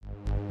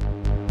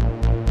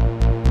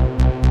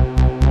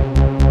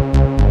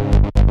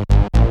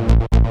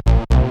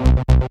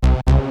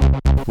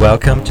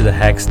Welcome to the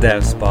Hex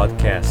Devs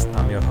podcast.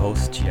 I'm your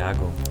host,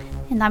 Thiago.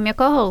 And I'm your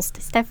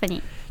co-host,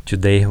 Stephanie.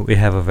 Today we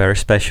have a very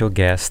special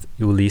guest,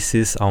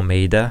 Ulisses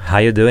Almeida. How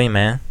you doing,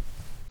 man?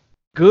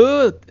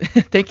 Good.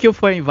 Thank you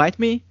for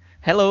inviting me.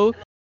 Hello.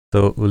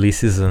 So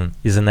Ulisses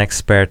is an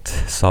expert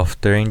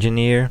software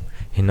engineer.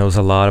 He knows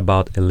a lot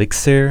about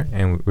Elixir,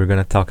 and we're going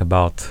to talk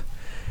about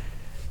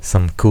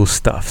some cool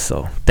stuff.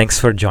 So thanks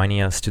for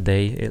joining us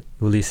today,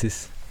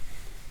 Ulisses.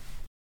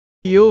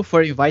 Thank you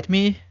for inviting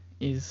me.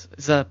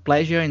 It's a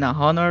pleasure and an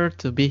honor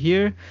to be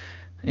here.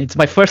 It's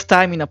my first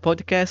time in a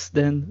podcast.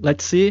 Then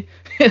let's see.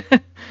 I'm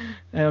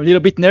a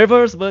little bit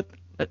nervous, but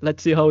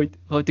let's see how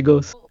it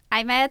goes.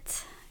 I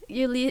met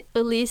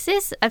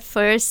Ulisses at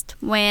first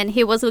when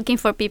he was looking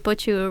for people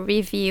to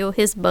review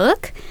his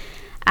book.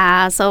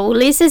 So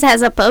Ulisses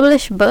has a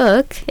published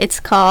book. It's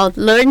called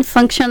Learn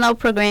Functional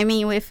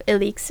Programming with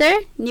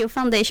Elixir, New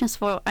Foundations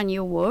for a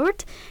New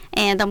World.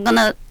 And I'm going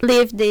to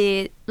leave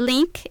the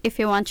link if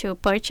you want to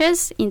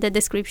purchase in the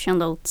description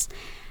notes.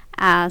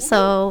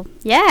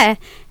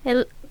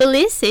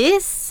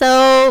 Ulisses,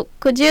 so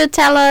could you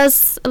tell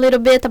us a little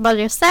bit about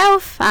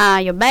yourself,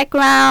 your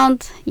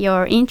background,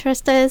 your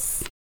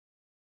interests?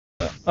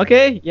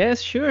 Okay,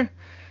 yes, sure.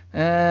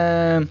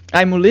 I'm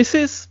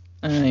Ulisses.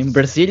 I'm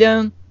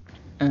Brazilian.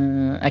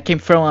 I came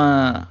from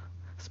a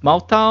small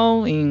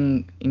town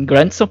in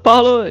Grande São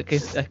Paulo. I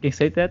can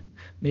say that,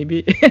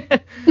 maybe.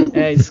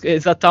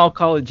 It's a town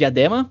called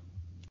Diadema.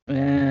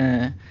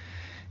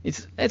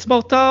 It's a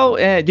small town.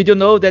 Did you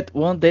know that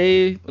one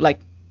day,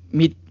 like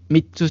mid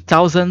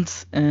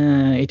 2000s,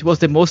 it was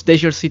the most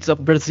dangerous city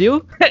of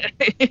Brazil?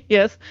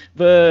 Yes,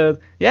 but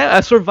yeah, I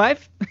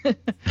survived.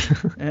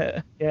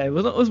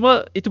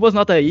 It was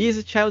not an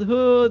easy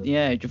childhood.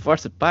 Yeah,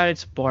 divorced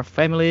parents, poor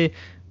family,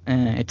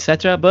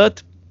 etc.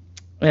 But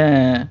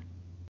at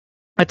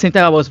the same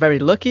time, I was very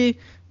lucky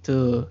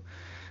to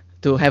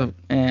have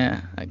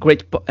a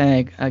great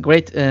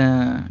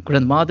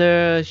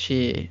grandmother.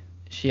 She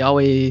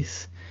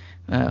always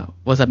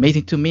was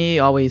amazing to me.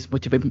 Always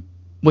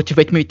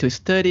motivate me to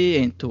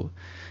study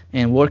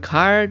and work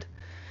hard.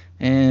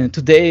 And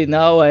today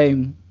now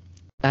I'm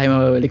an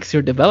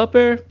Elixir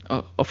developer.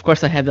 Of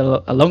course, I had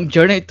a long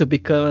journey to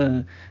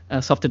become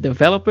a software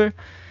developer.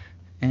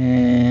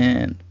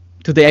 And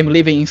today I'm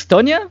living in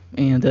Estonia.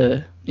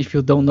 And if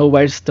you don't know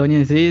where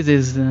Estonia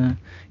is in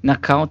a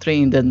country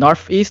in the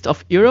northeast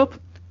of Europe,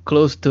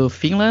 close to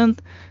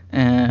Finland,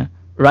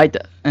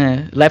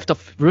 left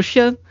of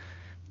Russia.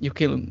 You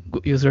can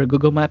use your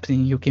Google Maps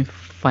and you can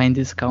find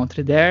this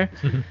country there.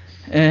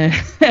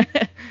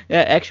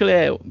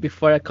 Actually,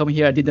 before I come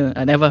here,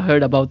 I never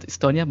heard about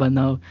Estonia, but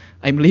now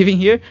I'm living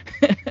here.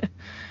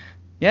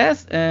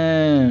 Yes.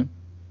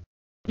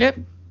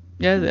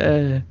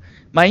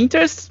 My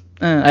interests.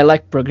 I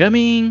like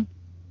programming.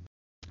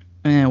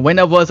 When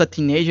I was a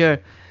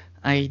teenager,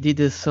 I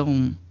did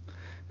some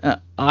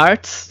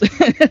arts.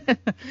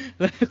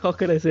 How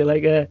can I say?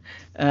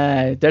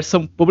 There's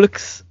some public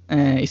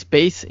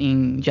space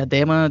in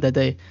Diadema that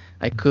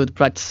I could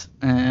practice.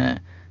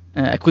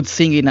 I could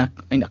sing in a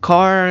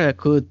car. I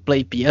could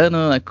play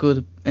piano. I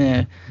could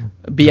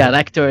be an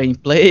actor in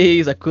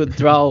plays. I could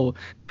draw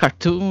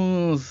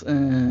cartoons.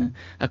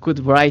 I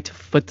could write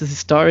fantasy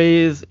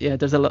stories. Yeah,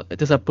 there's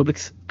a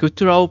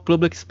cultural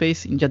public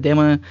space in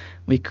Diadema.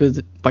 We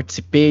could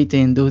participate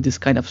and do this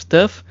kind of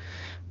stuff.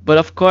 But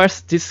of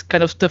course, this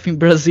kind of stuff in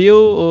Brazil,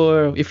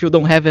 or if you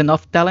don't have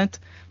enough talent,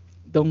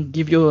 don't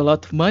give you a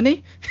lot of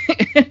money.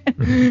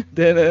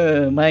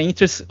 Then my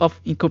interest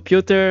in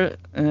computer,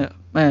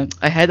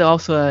 I had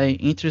also an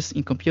interest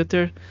in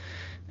computer,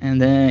 and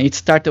then it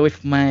started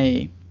with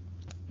when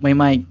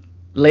my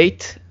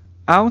late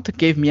aunt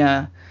gave me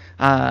a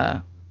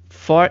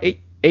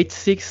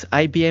 486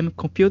 IBM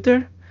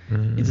computer.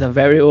 It's a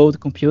very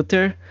old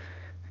computer.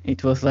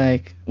 It was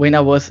like when I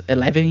was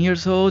 11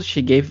 years old,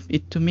 she gave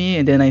it to me,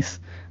 and then I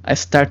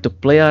started to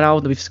play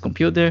around with this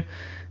computer.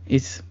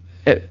 It's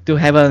to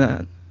have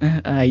an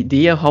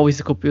idea how this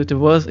computer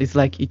was. It's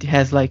like it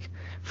has like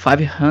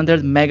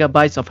 500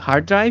 megabytes of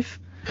hard drive.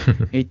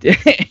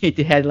 It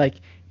had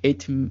like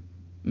 8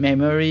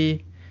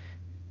 memory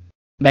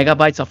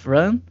megabytes of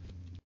RAM.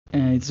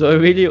 And it's a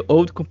really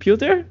old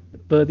computer,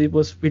 but it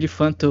was really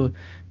fun to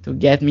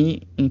get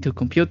me into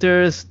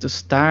computers, to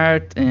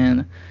start,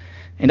 and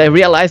I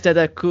realized that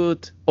I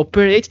could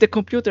operate the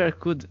computer. I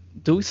could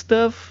do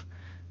stuff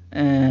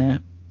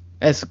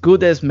as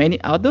good as many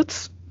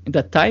adults at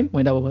that time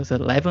when I was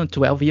 11,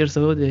 12 years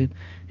old.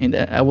 And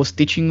I was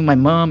teaching my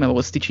mom, I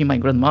was teaching my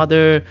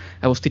grandmother,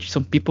 I was teaching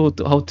some people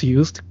how to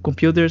use the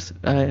computers.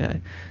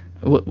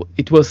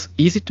 It was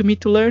easy to me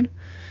to learn.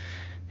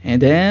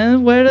 And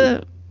then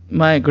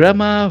my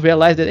grandma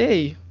realized that,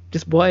 hey,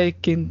 this boy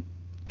can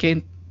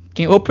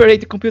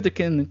operate the computer,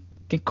 can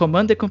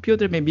command the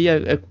computer. Maybe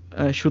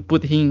I should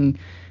put him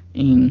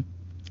in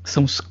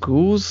some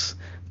schools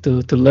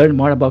to learn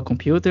more about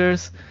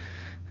computers.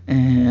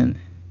 And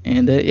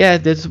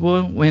that's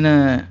when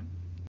I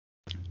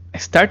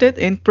started.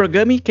 And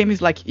programming came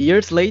like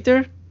years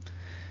later.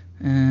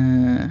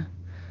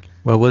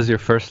 What was your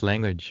first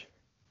language?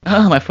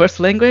 My first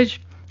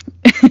language.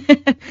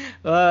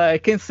 I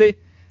can say,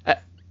 uh,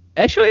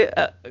 actually,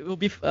 it will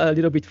be a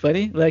little bit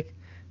funny. Like,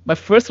 my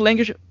first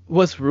language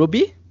was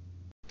Ruby,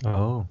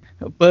 Oh.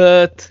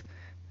 but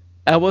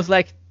I was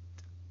like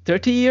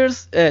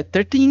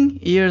 13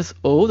 years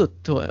old,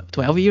 or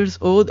 12 years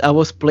old. I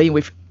was playing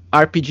with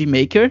RPG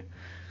Maker,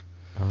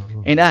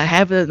 Oh. and I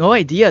have no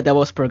idea that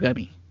was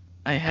programming.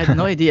 I had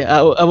no idea.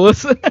 I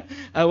was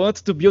I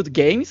wanted to build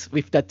games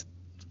with that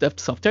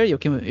software. You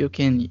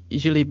can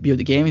easily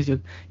build games.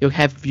 You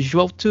have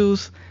visual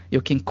tools.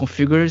 You can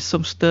configure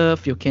some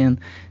stuff. You can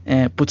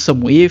put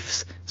some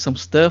ifs, some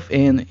stuff,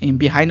 and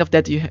behind of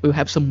that you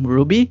have some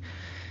Ruby.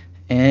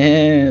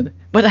 And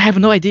but I have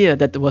no idea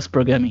that was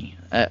programming.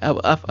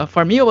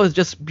 For me, it was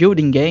just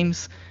building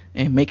games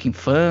and making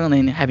fun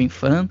and having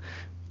fun.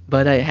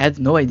 But I had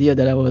no idea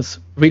that I was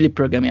really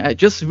programming. I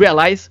just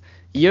realized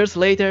years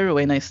later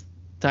when I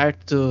start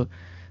to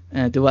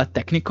do a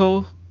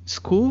technical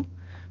school.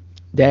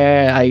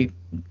 There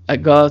I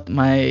got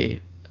my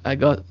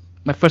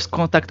first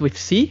contact with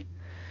C,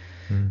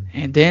 Mm.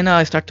 and then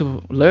I start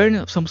to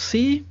learn some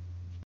C,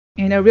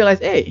 and I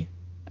realized, hey,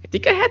 I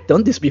think I had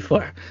done this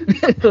before.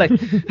 like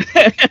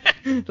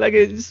like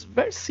it's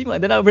very similar.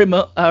 Then I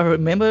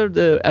remember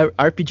the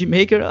RPG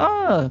Maker.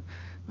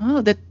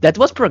 Oh, that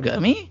was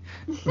programming,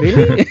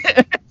 really?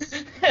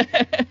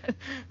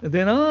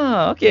 Then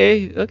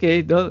okay,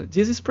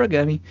 this is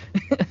programming.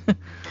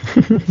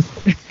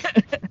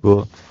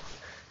 Cool.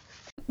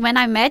 When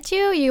I met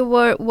you, you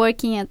were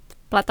working at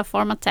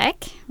Plataforma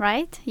Tech,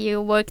 right?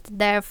 You worked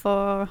there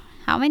for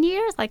how many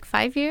years? Like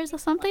 5 years or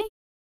something?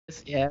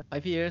 Yeah,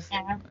 5 years.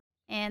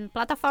 And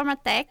Plataforma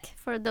Tech,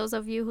 for those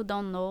of you who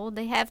don't know,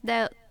 they have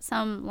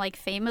some like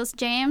famous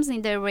jams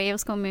in the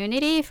Rails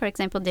community, for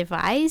example,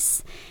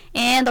 Device,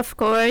 and of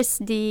course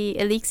the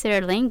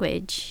Elixir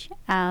language.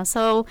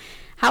 So,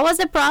 how was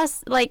the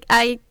process? Like,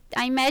 I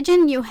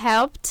imagine you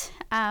helped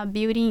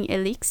building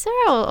Elixir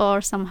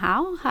or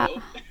somehow.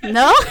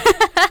 No,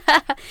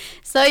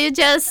 so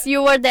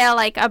you were there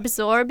like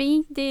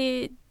absorbing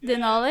the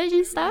knowledge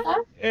and stuff.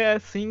 Yeah,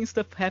 seeing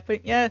stuff happen.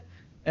 Yeah,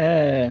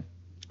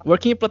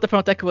 working in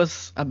Plataforma Tech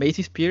was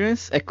amazing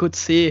experience. I could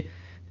see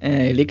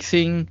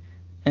Elixir.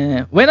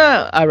 When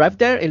I arrived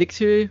there,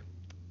 Elixir.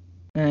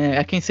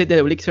 I can say that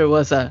Elixir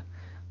was a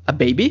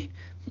baby.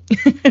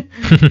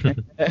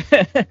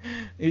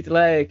 It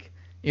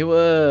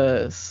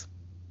was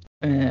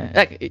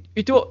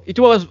it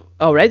was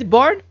already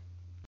born,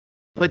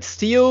 but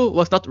still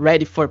was not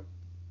ready for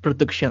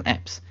production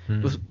apps.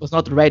 Mm. Was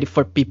not ready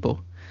for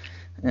people.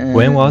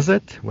 When was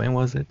it? When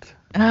was it?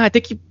 I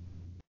think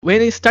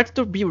when it started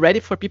to be ready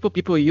for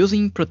people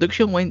using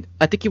production, when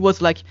I think it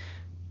was like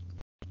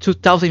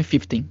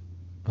 2015.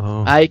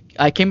 Oh.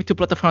 I came to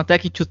Plataforma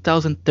Tech in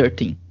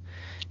 2013.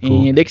 Cool.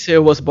 And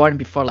Elixir was born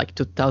before like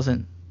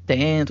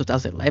 2010,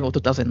 2011,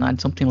 2009,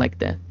 something like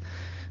that.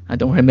 I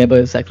don't remember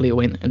exactly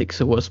when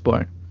Elixir was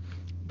born.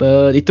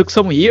 But it took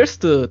some years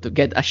to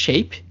get a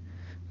shape.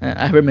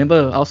 I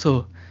remember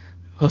also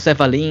Jose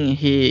Valim,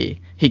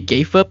 he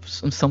gave up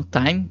some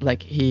time,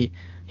 like he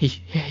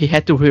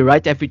had to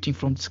rewrite everything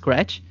from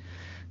scratch.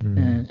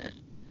 Mm.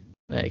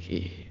 Like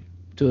he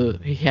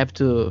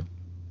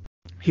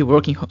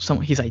working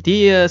some his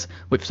ideas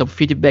with some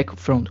feedback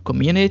from the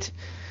community.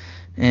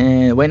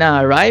 And when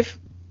I arrived,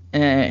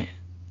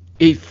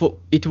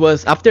 it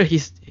was after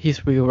his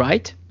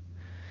rewrite,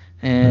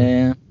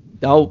 and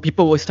now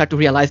people will start to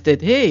realize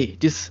that, hey,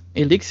 this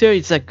Elixir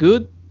is a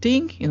good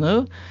thing,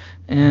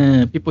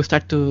 and people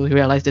start to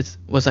realize that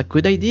was a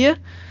good idea.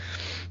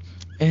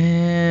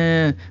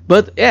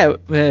 But yeah,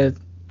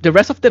 the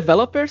rest of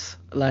developers,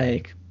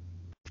 like,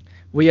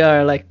 we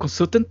are like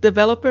consultant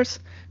developers,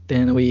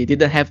 then we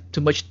didn't have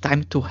too much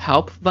time to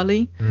help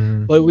Valim,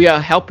 but we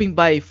are helping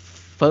by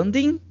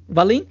funding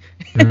Valim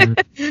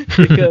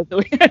because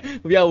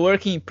we are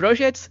working in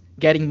projects,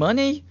 getting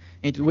money,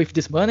 and with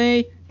this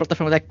money,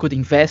 Plataforma Tech could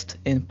invest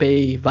and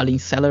pay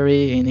Valim's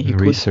salary, and he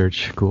could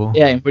Research, cool.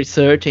 yeah, in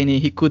research, and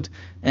he could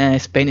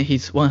spend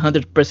his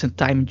 100%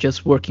 time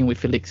just working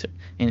with Elixir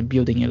and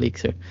building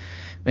Elixir.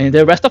 And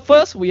the rest of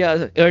us, we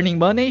are earning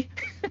money,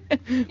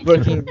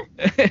 working,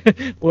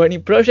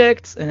 working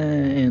projects,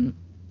 and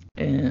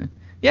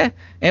yeah,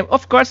 and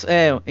of course,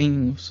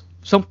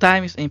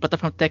 sometimes in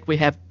Plataforma Tech we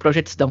have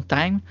projects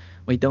downtime.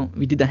 We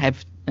didn't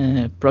have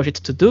projects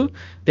to do.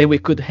 Then we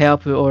could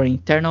help our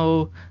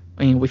internal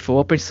with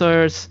open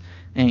source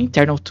and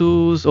internal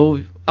tools,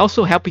 or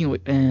also helping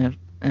with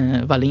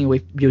Valim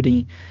with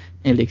building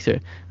Elixir.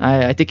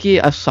 I think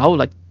I saw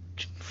like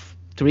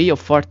 3 or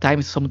 4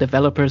 times some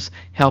developers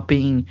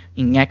helping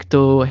in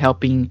Ecto,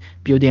 helping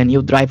building a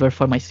new driver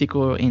for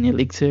MySQL in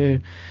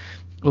Elixir,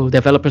 or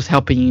developers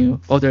helping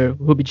other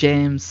Ruby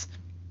gems.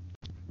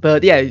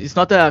 But yeah, it's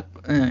not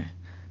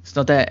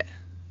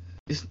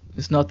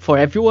for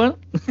everyone.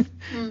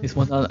 It's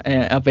not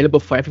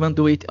available for everyone.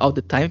 Do it all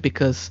the time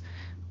because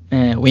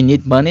we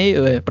need money.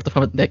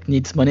 Plataforma Tech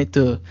needs money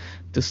to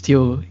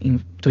still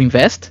to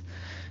invest.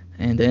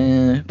 And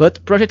then, but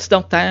projects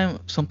downtime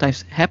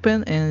sometimes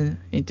happen, and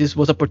this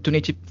was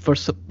opportunity for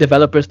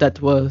developers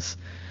that was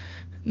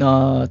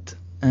not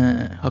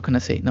how can I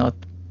say, not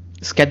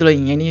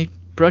scheduling any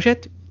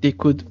project. They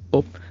could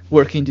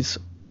work in these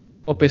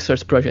open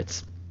source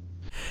projects.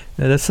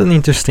 Yeah, that's an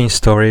interesting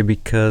story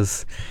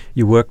because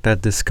you worked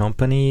at this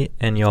company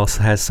and you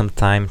also had some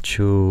time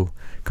to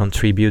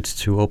contribute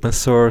to open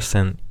source,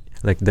 and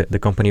like the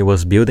company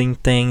was building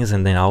things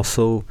and then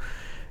also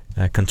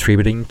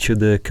contributing to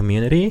the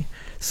community.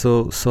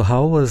 So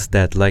how was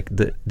that? Like,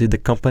 did the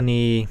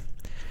company?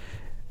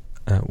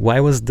 Why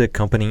was the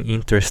company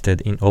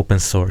interested in open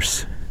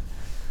source?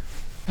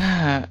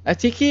 I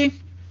think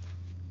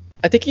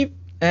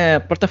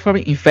platform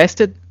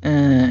invested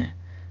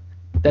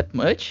that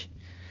much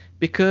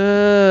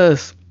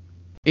because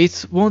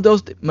it's one of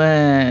those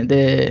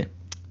the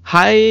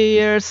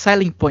higher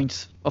selling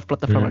points of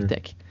platform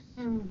tech.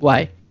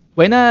 Why?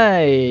 When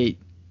I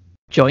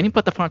joined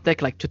platform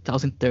tech like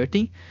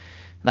 2013,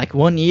 like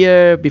 1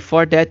 year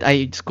before that,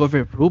 I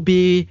discovered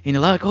Ruby,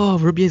 and like, oh,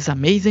 Ruby is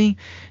amazing.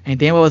 And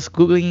then I was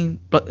googling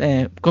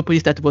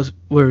companies that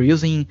were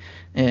using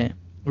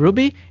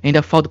Ruby, and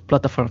I found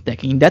Platform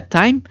Tech. In that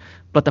time,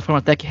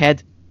 Platform Tech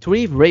had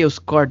 3 Rails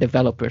core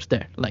developers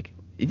there. Like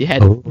it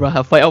had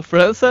Rafael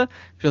França,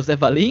 José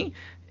Valim,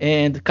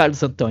 and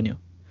Carlos Antonio.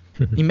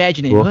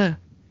 Imagine Cool.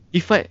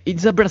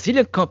 it's a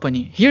Brazilian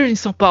company here in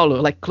São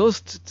Paulo, like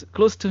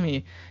close to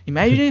me.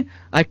 Imagine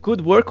I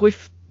could work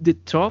with the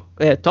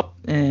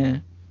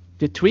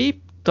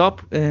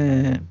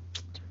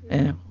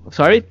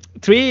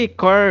three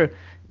core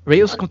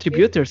Rails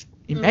contributors.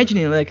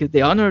 Imagine like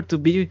the honor to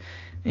be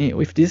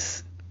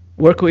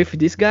work with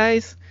these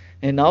guys.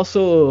 And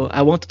also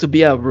I want to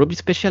be a Ruby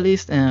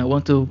specialist and I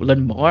want to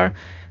learn more.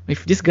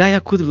 With this guy I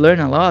could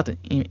learn a lot.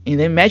 And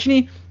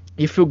imagine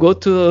if you go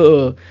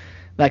to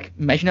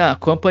imagine a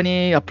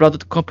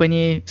product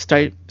company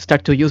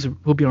start to use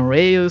Ruby on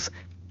Rails.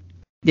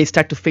 They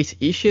start to face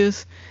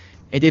issues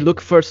and they look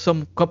for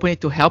some company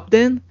to help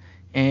them.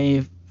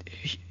 And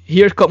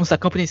here comes a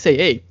company say,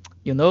 hey,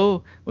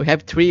 we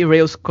have 3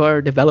 Rails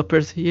core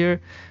developers here.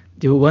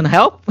 Do you want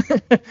help?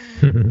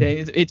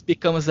 Then it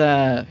becomes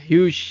a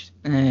huge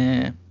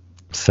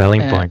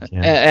Selling point.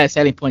 Yeah.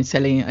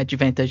 selling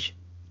advantage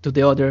to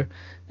the other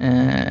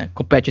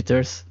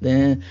competitors.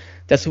 Then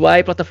that's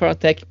why Platform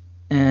Tech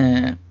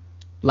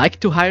like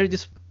to hire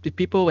the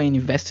people and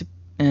invest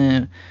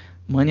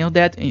money on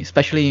that,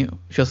 especially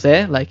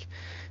José. Like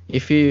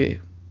if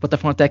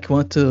Platform Tech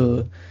want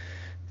to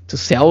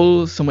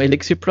sell some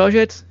Elixir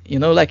projects,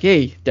 like,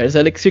 hey, there's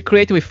Elixir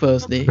create with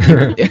us.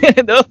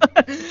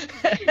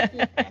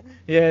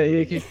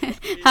 Yeah.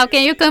 How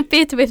can you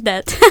compete with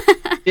that?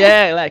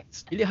 Yeah, like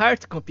it's really hard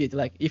to compete.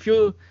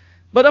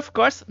 But of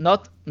course,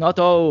 not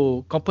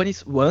all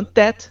companies want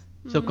that.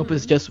 Some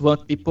companies just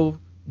want people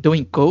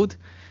doing code.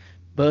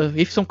 But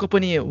if some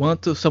company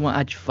want to someone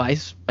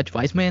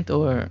advisement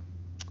or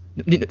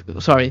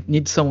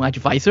need some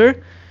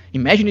advisor,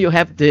 imagine you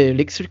have the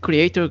Elixir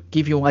creator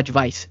give you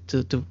advice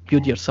to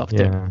build your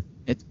software.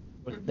 Yeah.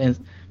 Then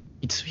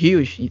it's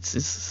huge.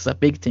 It's a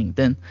big thing.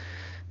 Then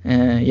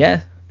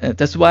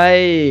that's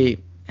why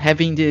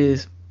having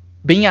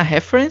being a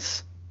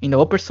reference in the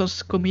open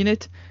source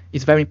community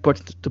is very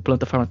important to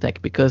Platform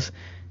Tech because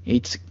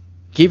it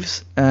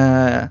gives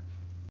a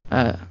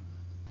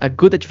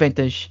good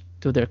advantage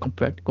to their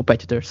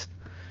competitors.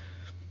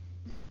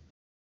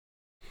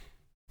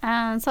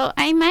 So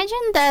I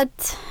imagine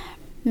that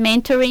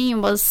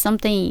mentoring was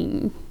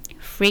something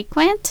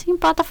frequent in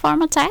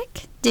Platform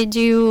Tech. Did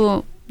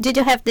you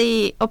have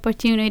the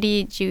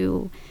opportunity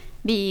to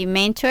be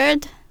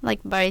mentored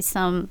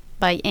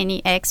by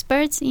any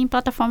experts in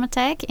Platform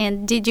Tech,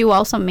 and did you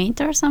also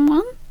mentor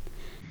someone?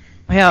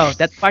 Well,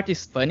 that part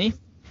is funny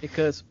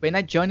because when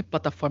I joined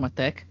Platform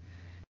Tech,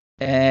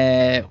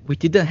 we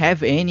didn't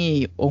have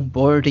any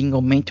onboarding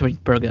or mentoring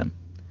program.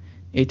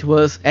 It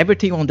was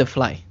everything on the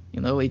fly.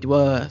 It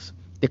was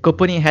the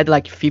company had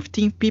like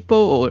 15 people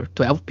or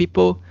 12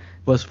 people.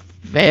 It was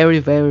very,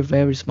 very,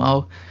 very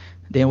small.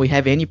 Then we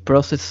have any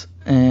process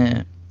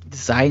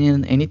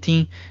designing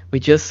anything. We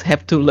just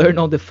have to learn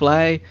on the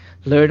fly,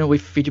 learn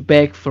with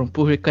feedback from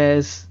pull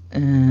requests.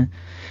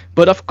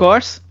 But of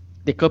course,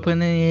 the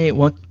company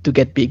want to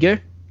get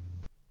bigger.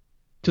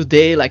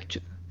 Today,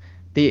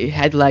 they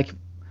had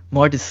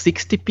more than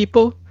 60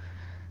 people.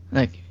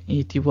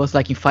 It was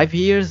in 5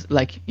 years,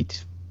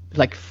 it's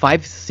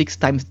 5-6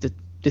 times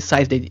the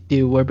size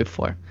they were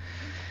before.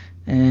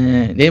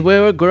 They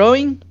were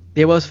growing.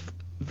 They was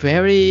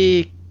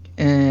very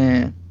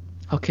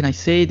how can I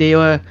say,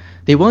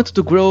 they want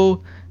to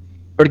grow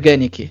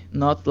organic,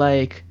 not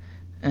like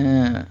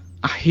a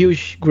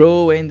huge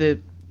grow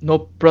and no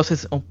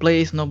process on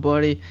place,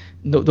 nobody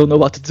don't know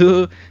what to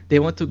do. They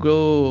want to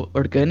grow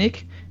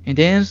organic, and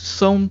then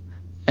some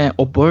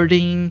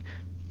onboarding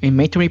and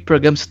mentoring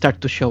programs start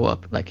to show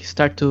up,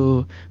 start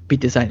to be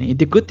designed. And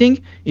the good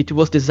thing, it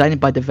was designed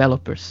by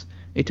developers.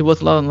 It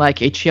was not like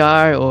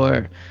HR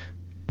or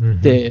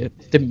the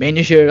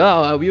manager.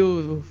 Oh, I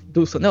will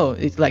do so. No,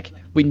 it's like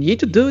we need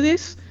to do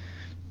this.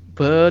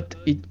 but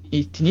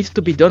it needs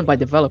to be done by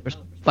developers,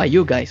 by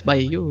you guys, by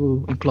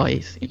you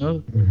employees,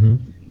 Mm-hmm.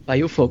 by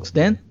you folks.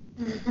 Then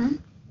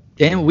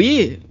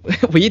we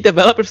we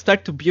developers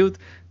start to build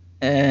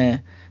uh,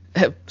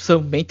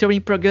 some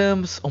mentoring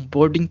programs,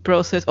 onboarding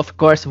process, of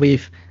course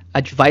with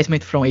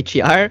advisement from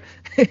HR.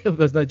 It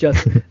was not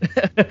just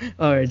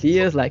our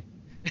ideas, like.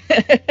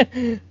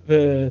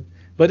 but,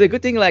 but the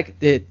good thing, like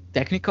the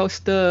technical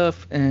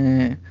stuff,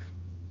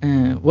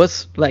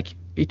 was like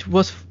it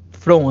was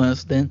from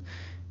us. Then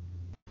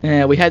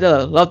we had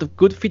a lot of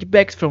good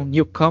feedbacks from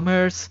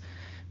newcomers.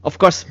 Of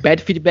course, bad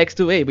feedbacks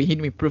too. Hey, we need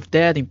to improve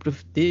that,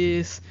 improve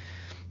this.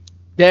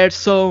 There's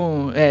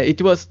so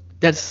it was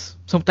that's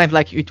sometimes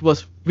like it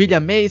was really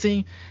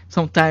amazing.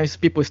 Sometimes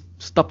people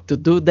stop to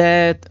do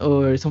that,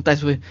 or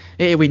sometimes we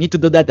need to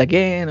do that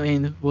again,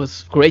 and it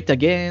was great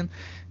again.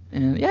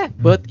 And yeah,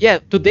 but yeah,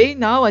 today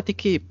now I think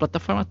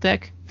Plataforma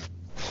Tech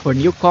for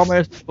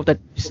newcomers, people that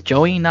is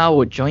joining now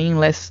or joining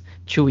last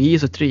 2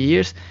 years or 3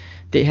 years,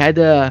 they had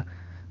a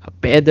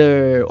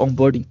better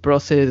onboarding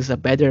process, a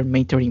better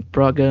mentoring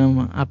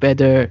program, a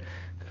better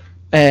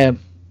uh,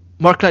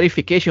 more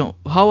clarification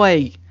how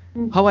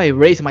I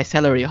raise my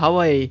salary, how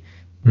I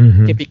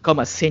can become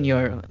a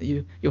senior.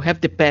 You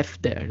have the path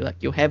there. Like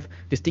you have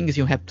these things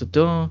you have to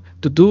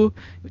do,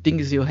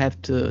 things you have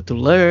to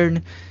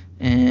learn.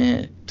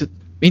 And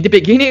in the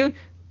beginning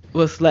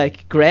was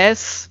like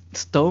grass,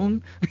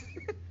 stone.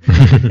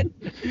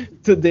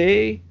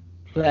 Today,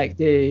 like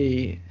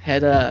they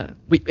had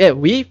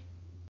we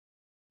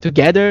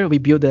together we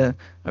build a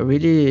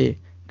really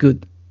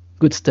good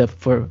stuff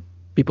for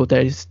people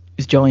that is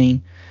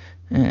joining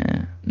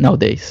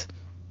nowadays.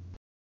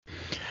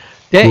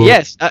 Then Cool.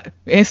 yes,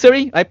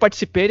 answering, I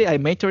participated. I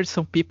mentored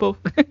some people,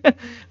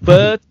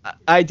 but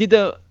I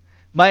didn't.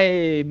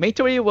 My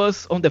mentoring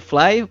was on the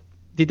fly.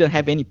 Didn't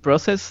have any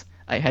process.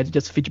 I had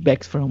just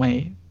feedbacks from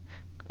my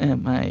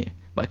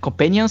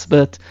companions,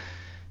 but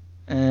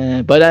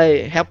I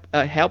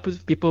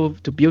helped people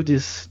to build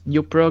these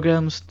new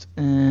programs,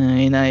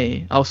 and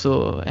I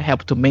also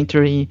helped to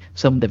mentoring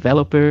some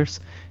developers,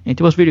 and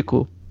it was really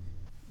cool.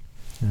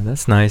 Yeah,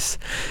 that's nice.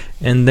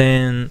 And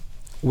then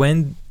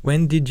when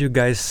did you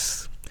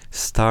guys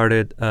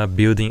started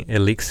building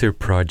Elixir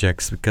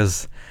projects?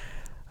 Because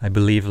I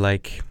believe,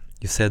 like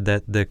you said,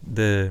 that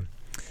the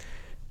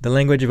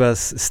language was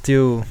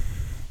still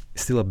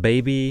a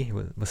baby,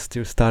 was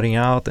still starting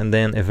out, and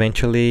then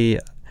eventually,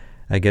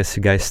 I guess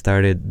you guys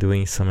started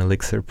doing some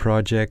Elixir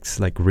projects,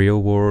 like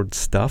real world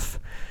stuff.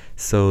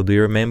 So do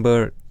you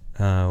remember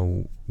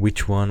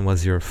which one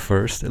was your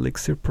first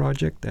Elixir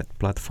project at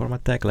Platform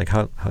Attack? Like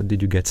how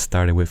did you get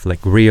started with like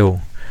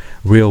real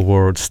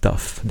world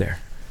stuff there?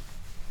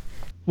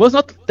 Was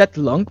not that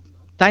long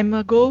time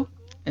ago.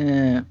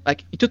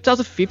 Like in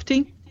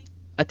 2015,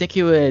 I think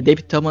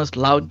David Thomas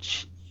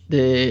launched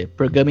the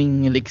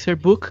programming Elixir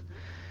book.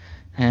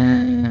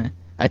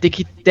 I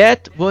think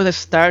that was a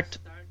start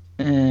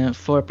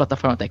for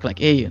Platform Tech. Like,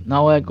 hey,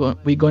 now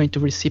we're going to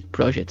receive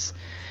projects,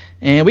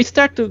 and we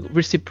start to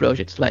receive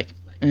projects. Like,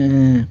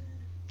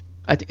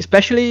 I think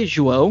especially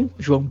João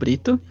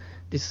Brito.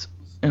 This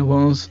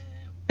was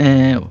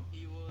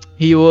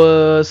he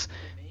was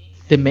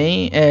the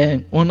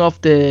main one of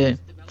the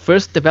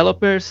first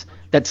developers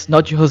that's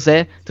not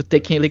Jose to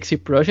take Elixir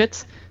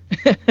projects.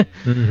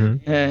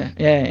 Yeah,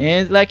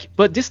 and like,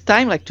 but this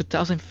time, like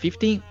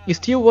 2015, it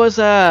still was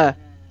a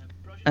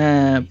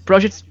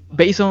project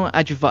based on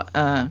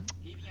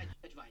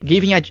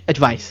giving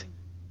advice.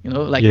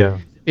 Like Yeah.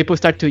 people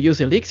start to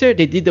use Elixir.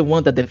 They didn't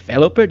want a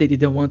developer. They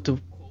didn't want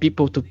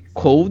people to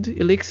code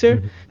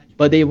Elixir,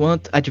 but they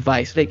want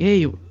advice. Like,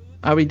 hey,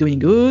 are we doing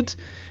good?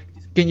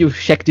 Can you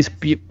check this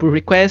pull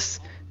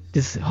request?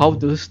 This how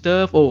do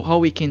stuff, or how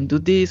we can do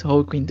this, how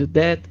we can do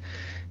that,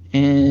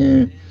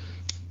 and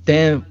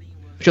then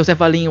José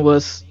Valim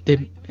was the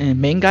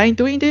main guy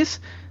doing this,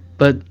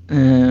 but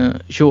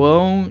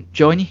João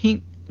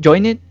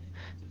joined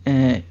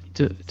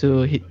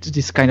to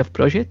this kind of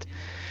project,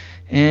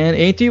 and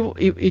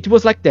it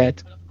was like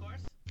that.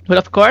 But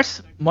of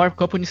course, more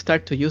companies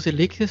start to use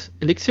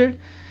Elixir,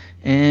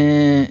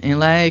 and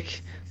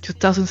like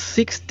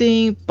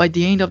 2016, by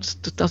the end of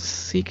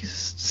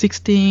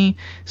 2016,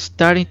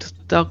 starting to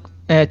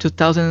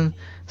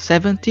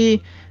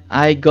 2017,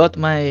 I got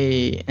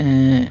my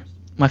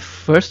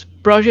first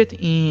project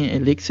in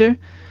Elixir.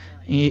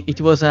 It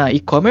was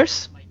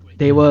e-commerce.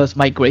 They was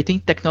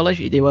migrating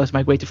technology. They was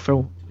migrated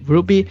from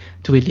Ruby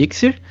to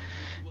Elixir,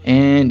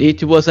 and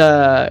it was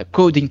a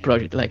coding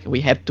project. Like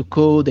we have to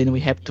code and we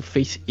have to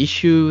face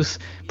issues,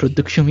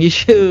 production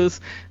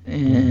issues,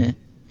 and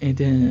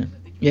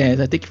yeah,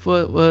 I think it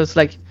was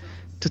like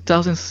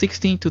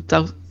 2016 to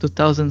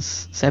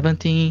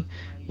 2017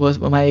 was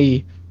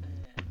my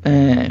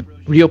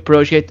real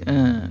project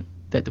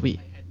that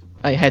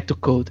I had to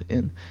code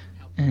and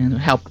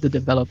help the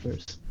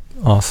developers.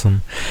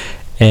 Awesome.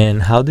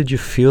 And how did you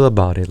feel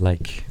about it?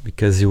 Like,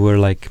 because you were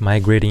like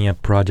migrating a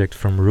project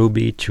from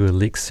Ruby to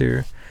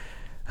Elixir,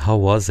 how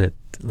was it?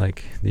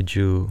 Like, did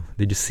you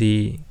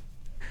see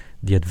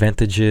the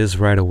advantages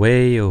right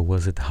away, or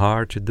was it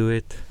hard to do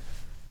it?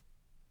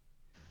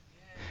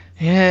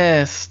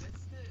 Yes,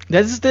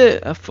 that is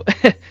the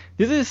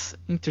this is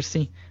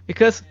interesting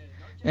because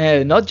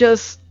not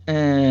just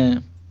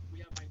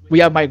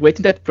we are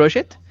migrating that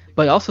project,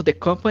 but also the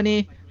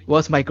company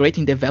was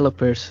migrating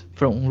developers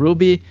from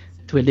Ruby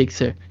to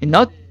Elixir, and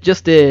not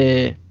just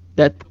that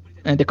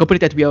the company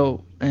that we are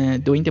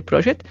doing the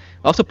project.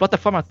 Also,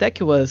 Plataforma Tech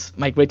was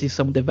migrating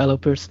some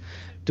developers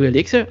to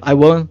Elixir. I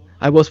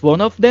was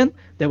one of them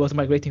that was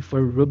migrating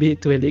for Ruby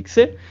to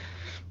Elixir,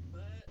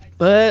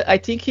 but I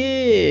think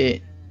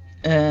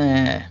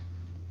uh,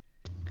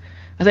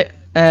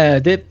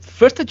 the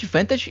first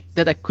advantage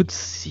that I could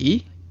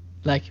see,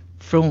 like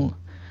from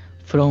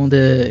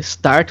the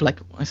start, like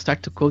I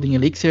start to coding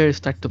Elixir,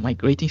 start to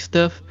migrating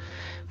stuff,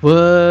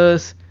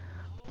 was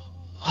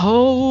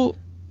how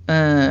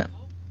uh,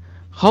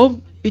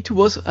 how it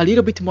was a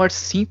little bit more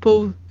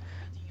simple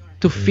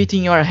to fit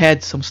in your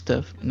head some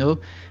stuff,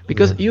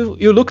 because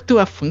you look to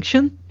a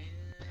function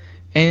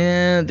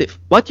and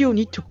what you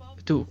need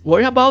to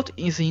worry about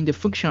is in the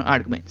function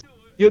argument.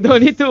 You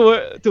don't need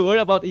to worry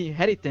about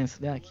inheritance.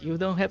 Like you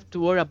don't have to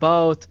worry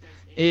about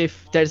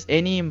if there's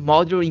any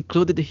module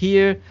included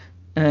here.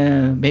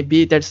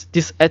 Maybe there's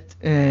this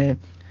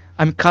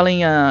I'm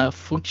calling a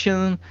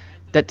function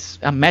that's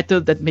a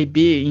method that may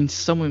be in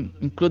some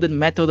included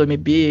method, or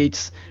maybe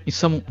it's in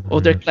some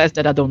other class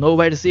that I don't know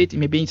where is it.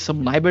 Maybe in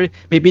some library.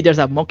 Maybe there's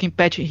a mocking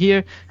patch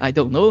here. I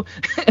don't know.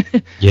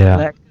 Yeah.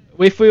 Like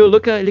if we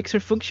look at Elixir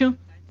function,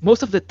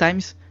 most of the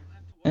times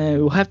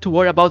you have to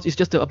worry about is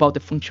just about the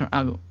function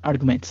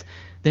arguments.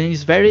 Then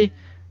it's very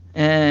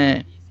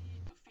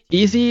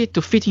easy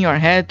to fit in your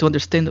head to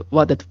understand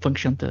what that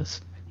function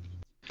does.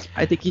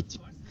 I think it,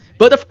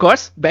 but of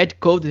course, bad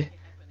code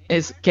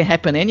can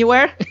happen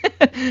anywhere.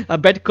 A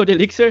bad code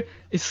Elixir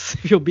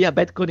will be a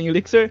bad code in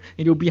Elixir.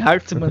 It will be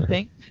hard to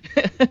maintain.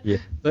 Yeah.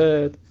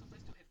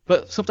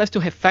 But sometimes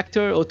to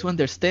refactor or to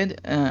understand,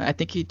 I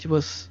think it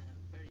was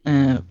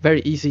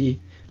very easy.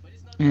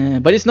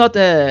 But it's not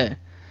the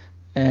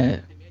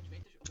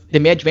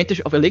main advantage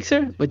of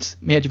Elixir, but it's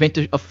main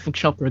advantage of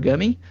functional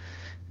programming.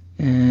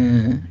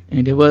 And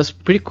it was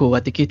pretty cool. I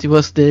think it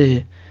was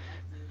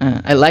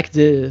I like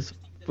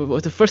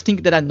the first thing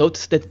that I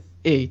noticed that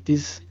hey,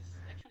 this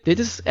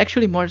is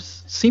actually more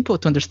simple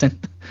to understand.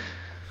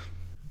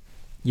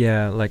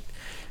 Yeah, like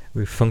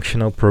with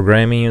functional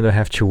programming, you don't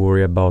have to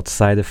worry about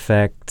side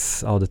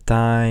effects all the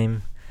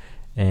time,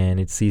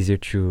 and it's easier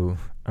to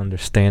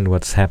understand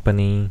what's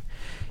happening.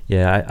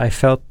 Yeah, I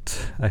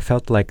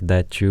felt like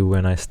that too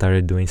when I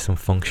started doing some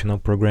functional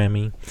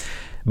programming.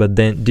 But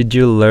then, did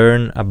you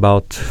learn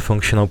about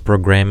functional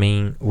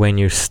programming when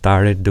you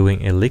started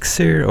doing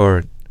Elixir,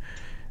 or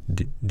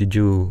did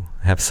you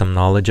have some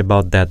knowledge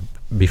about that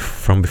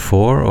from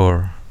before,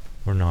 or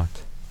not?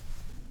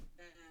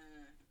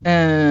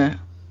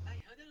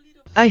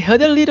 I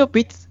heard a little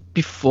bit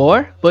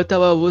before, but I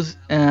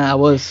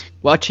was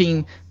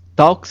watching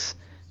talks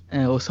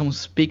or some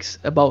speaks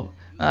about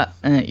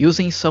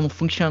using some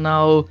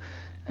functional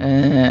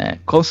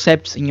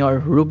concepts in your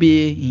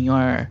Ruby, in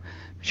your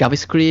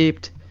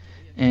JavaScript,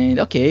 and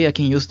okay, I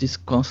can use this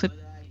concept,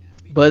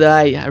 but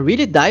I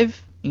really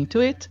dive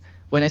into it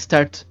when I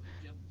start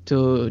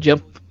to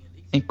jump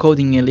and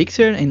coding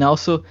Elixir, and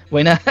also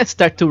when I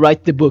start to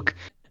write the book.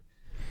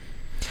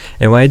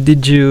 And why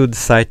did you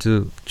decide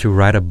to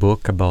write a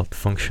book about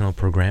functional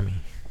programming?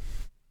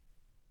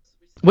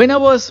 When I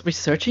was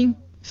researching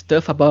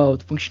stuff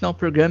about functional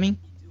programming,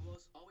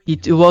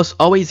 it was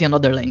always in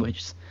other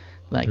languages.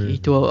 Like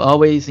it was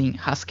always in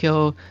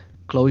Haskell,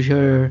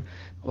 Clojure,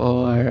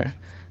 or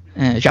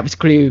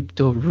JavaScript,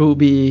 or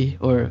Ruby,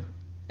 or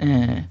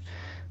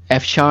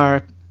F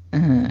Sharp.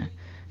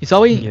 It's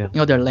always in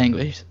other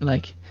languages.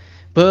 Like,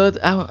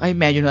 but I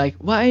imagine like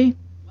why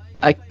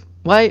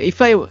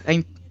if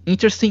I'm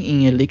interested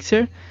in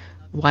Elixir,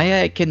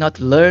 why I cannot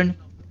learn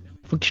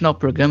functional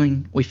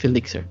programming with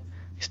Elixir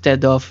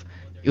instead of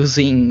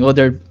using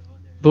other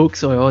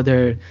books or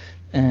other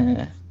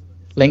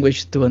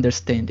language to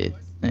understand it.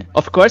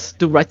 Of course,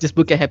 to write this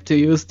book, I have to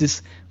use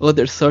these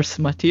other source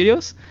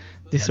materials,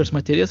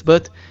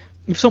 But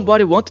if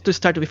somebody wanted to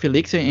start with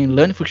Elixir and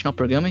learn functional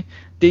programming,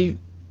 they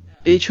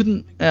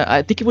shouldn't.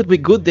 I think it would be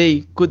good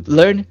they could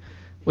learn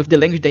with the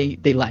language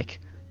they like.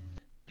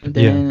 And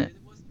then,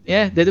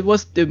 that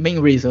was the main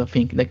reason, I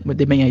think, like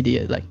the main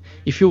idea. Like,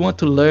 if you want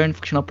to learn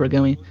functional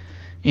programming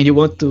and you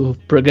want to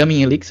program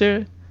in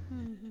Elixir,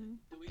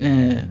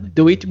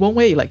 do it one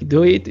way. Like,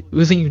 do it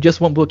using just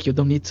one book. You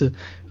don't need to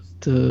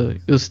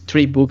use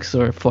 3 books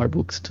or 4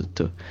 books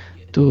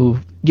to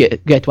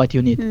get what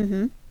you need.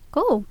 Mm-hmm.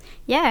 Cool.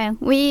 Yeah,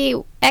 we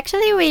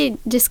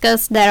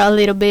discussed that a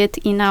little bit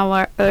in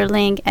our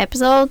Erlang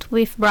episode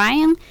with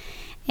Brian,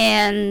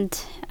 and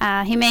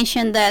he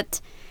mentioned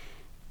that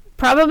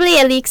probably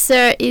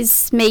Elixir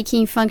is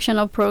making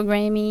functional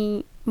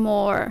programming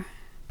more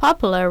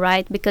popular,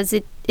 right? Because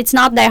it's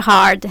not that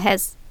hard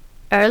as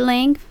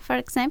Erlang, for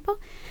example.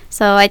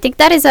 So I think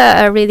that is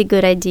a really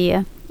good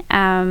idea.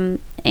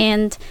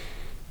 And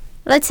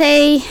let's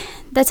say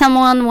that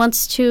someone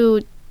wants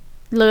to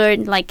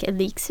learn like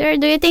Elixir,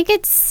 do you think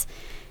it's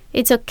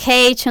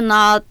okay to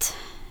not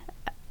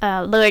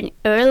learn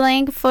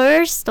Erlang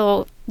first,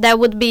 or that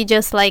would be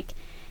just like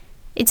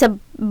it's a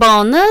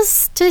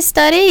bonus to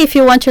study if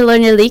you want to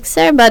learn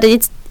Elixir, but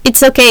it's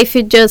okay if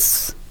you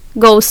just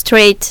go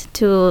straight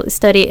to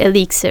study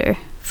Elixir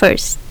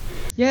first?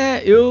 Yeah,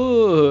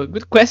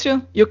 good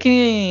question. You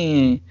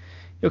can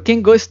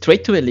go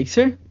straight to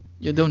Elixir.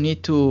 You don't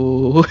need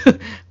to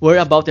worry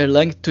about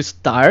Erlang to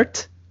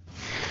start.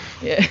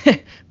 Yeah.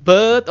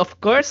 But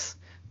of course,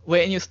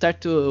 when you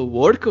start to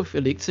work with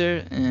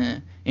Elixir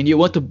and you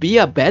want to be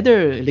a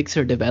better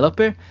Elixir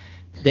developer,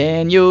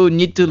 then you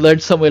need to learn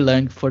some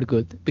Erlang for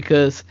good,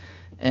 because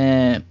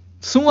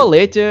sooner or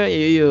later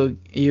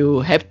you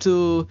have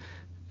to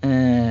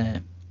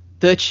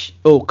touch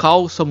or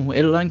call some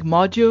Erlang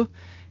module,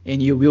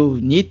 and you will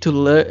need to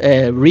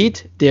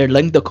read their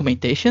Erlang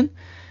documentation.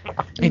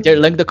 In their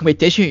Erlang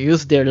documentation, you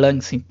use their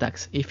Erlang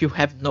syntax. If you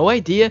have no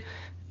idea,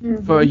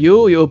 for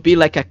you'll be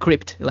like a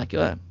crypt, like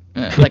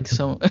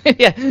some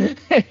yeah,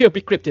 you'll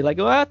be cryptic, like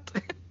what?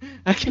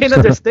 I can't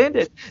understand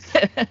it.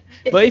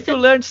 But if you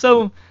learn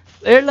some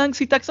Erlang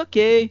syntax,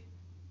 okay,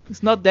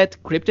 it's not that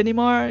crypt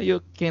anymore.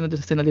 You can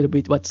understand a little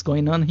bit what's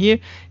going on here,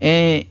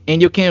 and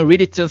you can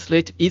really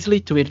translate easily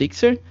to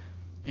Elixir,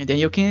 and then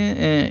you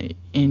can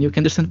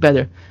understand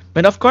better.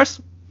 But of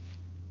course,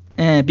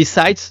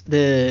 besides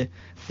the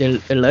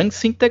Erlang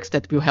syntax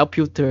that will help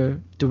you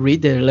to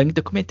read the Erlang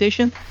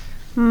documentation.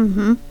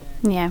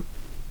 Yeah.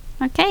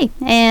 Okay.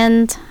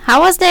 And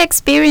how was the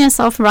experience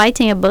of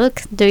writing a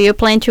book? Do you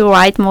plan to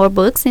write more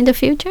books in the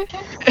future?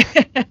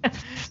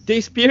 The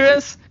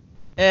experience,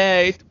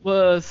 it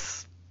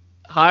was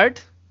hard,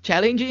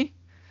 challenging.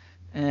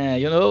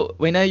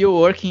 When you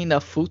work in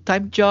a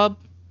full-time job,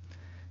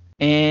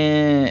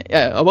 and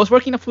I was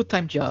working a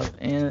full-time job,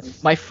 and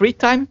my free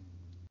time,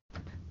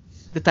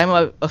 the time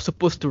I was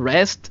supposed to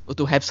rest or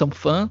to have some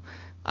fun,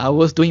 I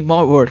was doing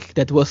more work.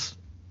 That was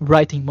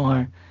writing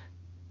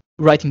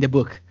the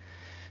book.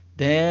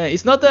 Then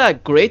it's not a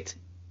great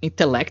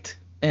intellect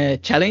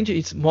challenge.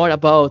 It's more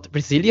about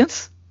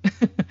resilience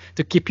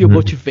to keep you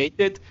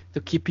motivated,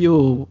 to keep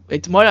you.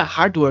 It's more a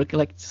hard work.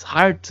 Like it's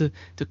hard to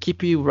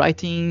keep you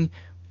writing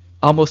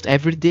almost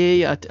every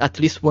day at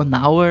least 1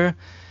 hour.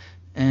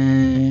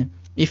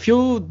 If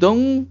you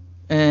don't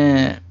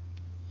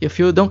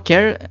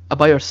care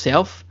about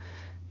yourself,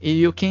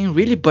 you can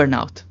really burn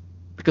out,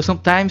 because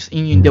sometimes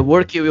in the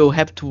work you will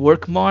have to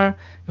work more.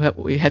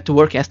 You have to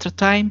work extra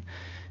time,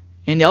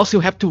 and also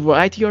you have to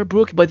write your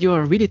book, but you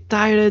are really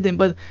tired,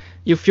 but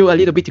you feel a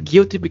little bit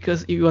guilty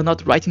because you are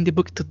not writing the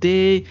book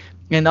today,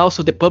 and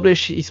also the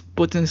publisher is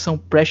putting some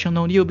pressure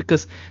on you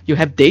because you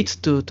have dates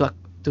to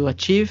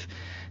achieve,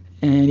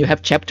 and you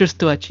have chapters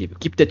to achieve.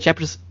 Keep the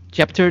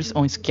chapters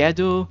on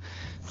schedule.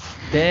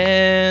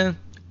 Then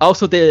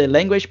also the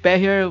language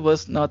barrier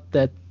was not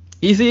that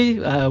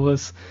easy. I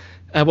was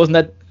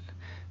not.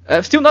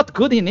 I'm still not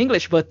good in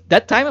English, but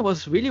that time I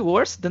was really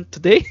worse than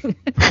today.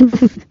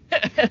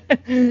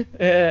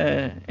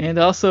 And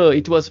also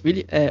it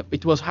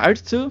was hard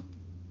too.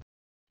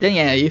 Then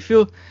I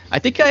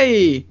think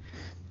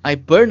I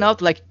burned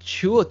out like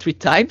 2 or 3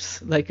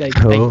 times. Like I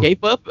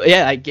gave up.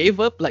 Yeah, I gave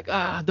up. Like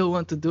I don't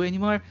want to do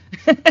anymore.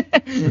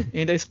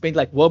 And I spent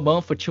like 1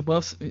 month or 2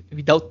 months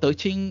without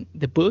touching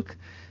the book.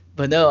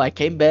 But no, I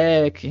came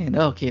back and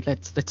okay,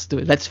 let's do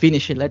it. Let's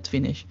finish it.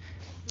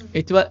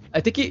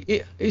 I think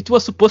it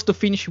was supposed to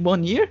finish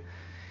 1 year,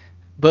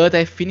 but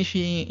I finished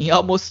in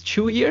almost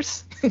 2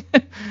 years.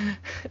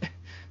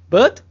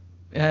 But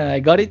I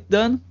got it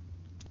done.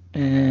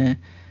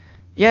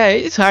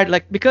 It's hard,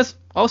 like, because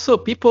also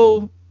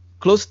people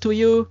close to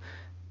you,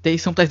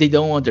 sometimes they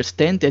don't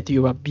understand that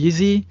you are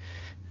busy.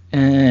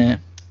 I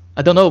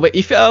don't know, but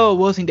if I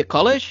was in the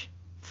college,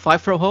 far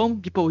from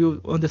home, people will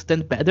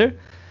understand better.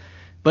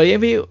 But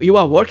if you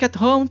are work at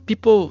home,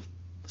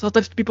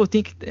 sometimes people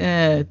think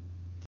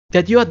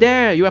that you are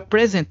there, you are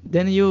present,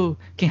 then you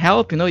can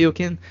help, you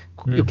can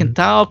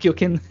talk, you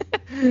can,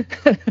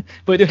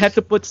 but you have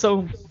to put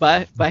some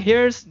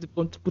barriers, to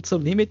put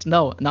some limits.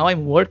 Now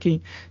I'm working,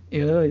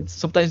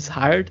 sometimes it's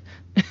hard.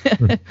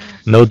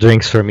 No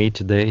drinks for me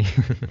today.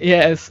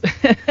 Yes.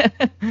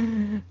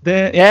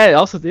 Then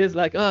also this,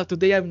 like,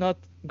 today I'm not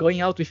going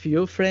out with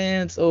you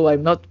friends,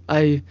 I'm not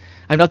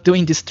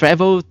doing this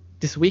travel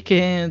this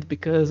weekend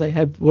because I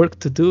have work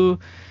to do.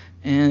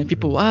 And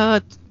people,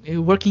 what?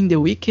 You working the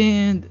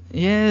weekend?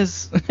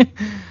 Yes.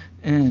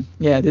 And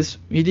this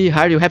really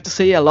hard. You have to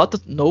say a lot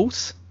of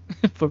no's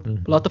for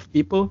a lot of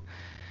people,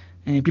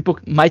 and people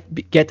might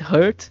get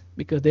hurt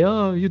because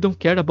you don't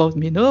care about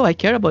me. No, I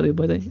care about it,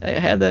 but I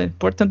had an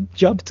important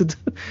job to do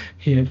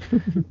here.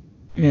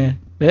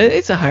 But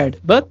it's hard.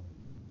 But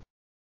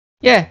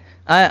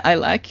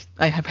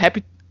I'm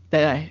happy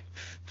that I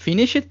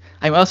finished it.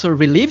 I'm also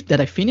relieved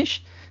that I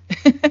finished.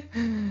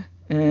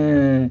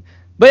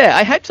 But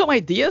I had some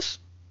ideas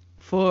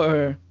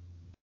for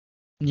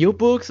new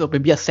books, or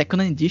maybe a second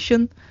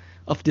edition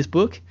of this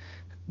book,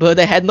 but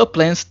I had no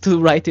plans to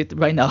write it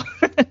right now.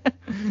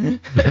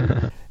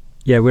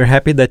 Yeah, we're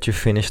happy that you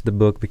finished the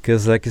book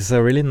because like it's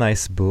a really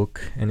nice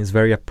book and it's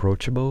very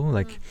approachable.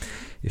 Like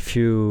if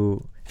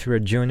you're a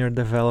junior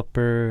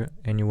developer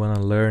and you want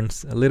to learn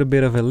a little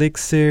bit of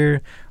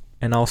Elixir,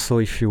 and also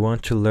if you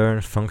want to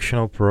learn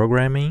functional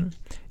programming,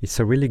 it's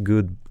a really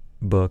good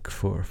book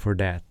for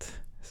that.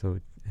 So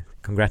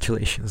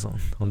congratulations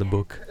on the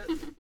book.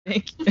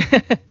 Thank you.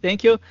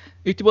 Thank you.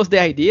 It was the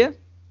idea.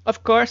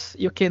 Of course,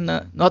 you can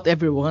not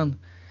everyone.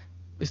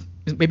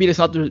 Maybe it's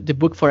not the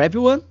book for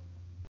everyone.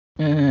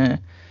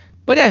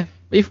 But yeah,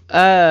 if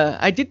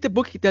I did the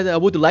book that I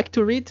would like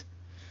to read,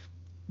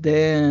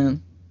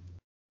 then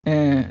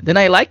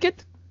I like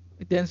it.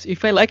 Then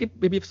if I like it,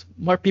 maybe if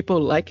more people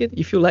like it.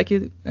 If you like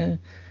it,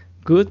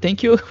 good.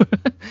 Thank you.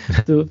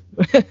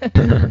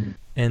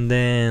 And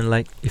then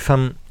like if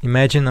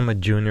imagine I'm a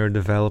junior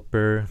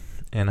developer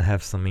and I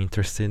have some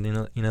interest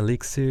in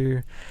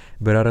Elixir,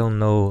 but I don't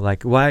know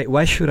like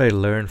why should I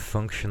learn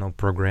functional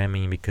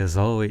programming, because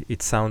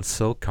it sounds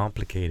so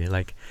complicated.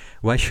 Like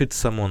why should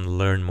someone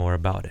learn more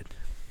about it?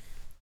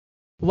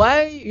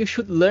 Why you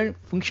should learn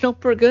functional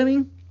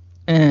programming?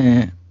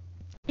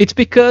 It's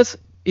because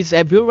it's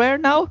everywhere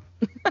now.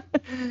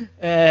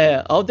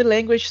 All the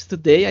languages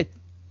today,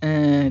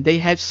 they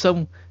have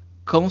some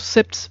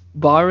concepts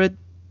borrowed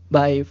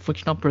by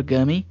functional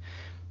programming.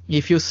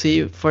 If you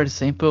see, for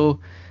example,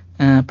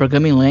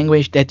 programming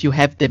language that you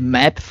have the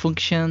map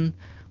function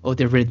or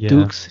the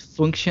redux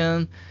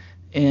function,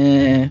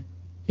 even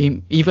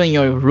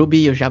your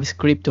Ruby or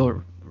JavaScript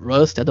or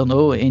Rust, I don't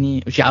know,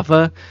 any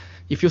Java,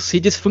 if you see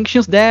these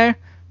functions there,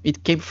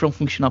 it came from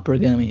functional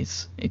programming.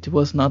 It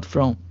was not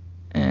from.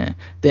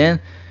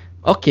 Then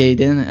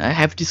I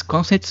have these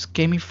concepts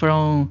coming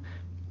from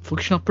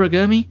functional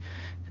programming.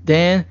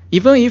 Then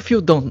even if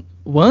you don't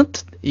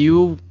want,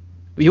 you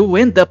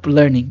end up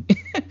learning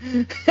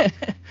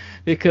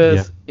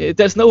because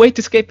there's no way to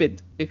escape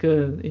it,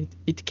 because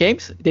it came.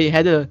 They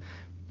had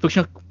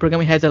functional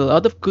programming has a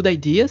lot of good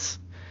ideas,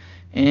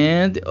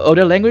 and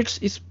other language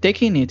is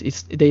taking it.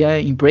 They are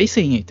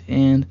embracing it,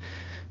 and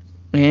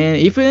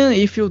even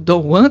if you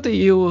don't want,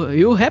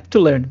 you have to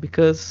learn,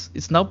 because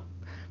it's now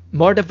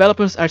more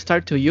developers are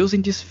starting to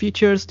using these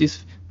features,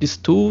 these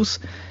tools,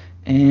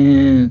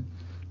 and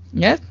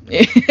yeah,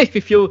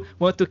 if you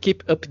want to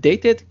keep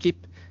updated,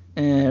 keep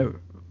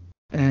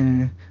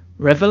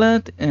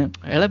relevant in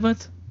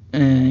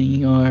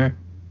your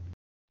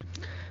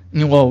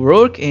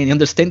work, and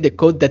understand the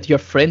code that your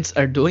friends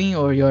are doing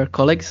or your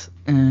colleagues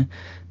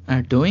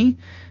are doing,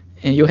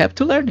 and you have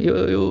to learn.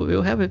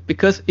 You have it,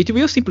 because it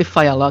will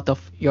simplify a lot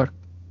of your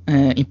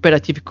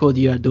imperative code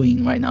you are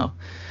doing right now.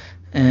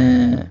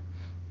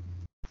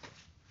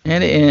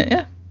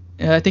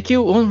 I think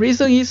one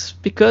reason is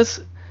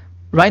because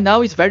right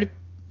now it's very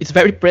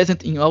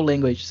present in all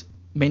languages,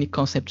 many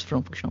concepts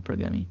from functional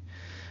programming.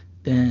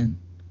 Then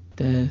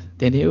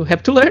you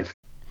have to learn.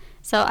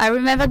 So I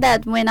remember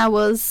that when I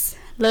was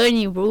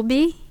learning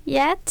Ruby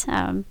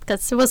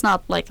because it was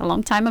not like a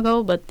long time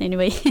ago, but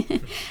anyway,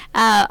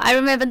 I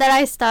remember that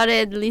I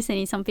started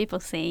listening some people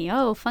saying,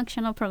 "Oh,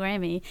 functional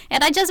programming,"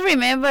 and I just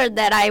remembered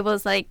that I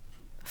was like,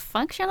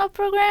 "Functional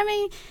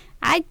programming?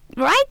 I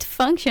write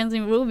functions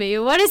in Ruby.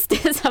 What is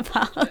this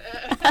about?"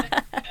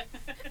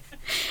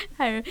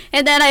 And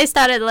then I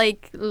started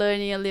like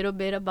learning a little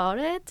bit about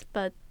it,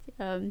 but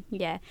I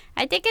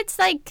think it's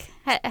like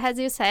as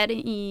you said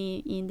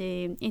in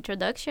the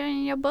introduction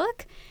in your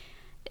book,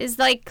 it's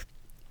like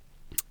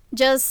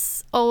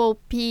just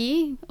OOP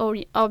or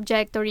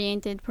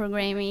object-oriented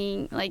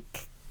programming.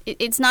 Like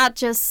it's not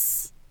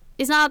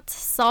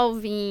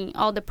solving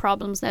all the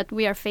problems that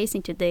we are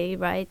facing today,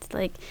 right?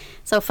 Like,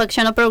 so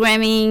functional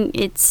programming,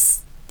 it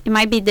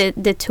might be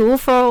the tool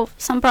for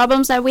some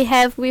problems that we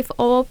have with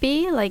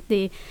OOP, like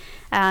the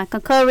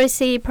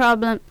concurrency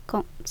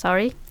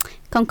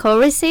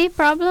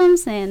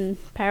problems and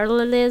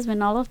parallelism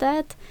and all of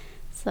that.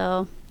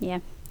 So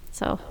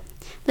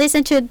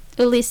listen to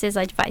Ulisses'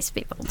 advice,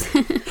 people.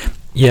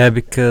 Yeah,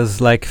 because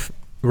like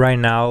right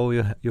now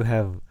you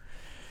have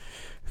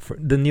for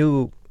the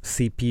new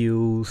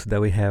CPUs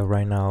that we have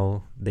right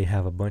now, they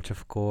have a bunch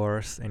of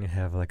cores and you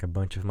have like a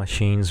bunch of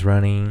machines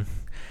running,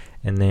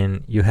 and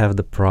then you have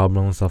the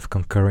problems of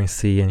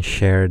concurrency and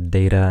shared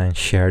data and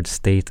shared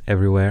state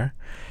everywhere.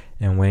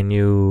 And when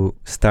you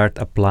start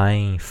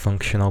applying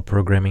functional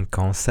programming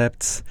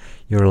concepts,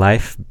 your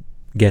life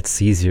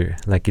gets easier.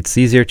 Like it's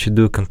easier to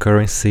do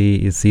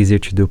concurrency, it's easier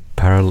to do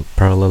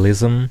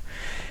parallelism.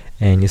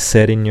 And you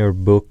said in your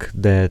book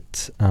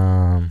that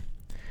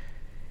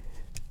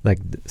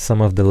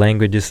some of the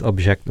languages,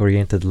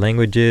 object-oriented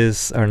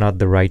languages, are not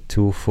the right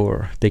tool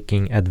for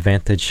taking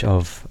advantage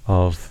of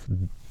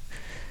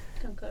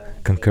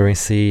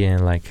concurrency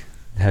and like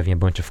having a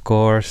bunch of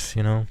cores,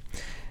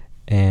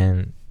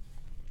 And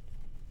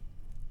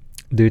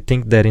do you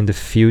think that in the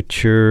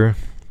future,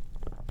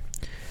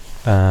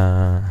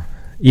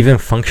 even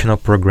functional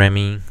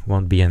programming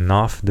won't be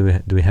enough? Do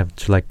we have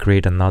to like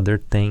create another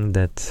thing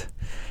that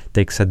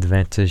takes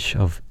advantage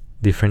of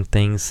different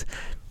things?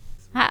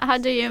 How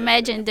do you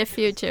imagine the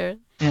future?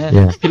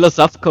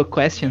 Philosophical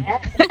question.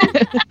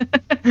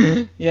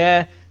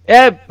 Yeah,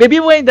 yeah. Maybe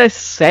when I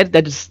said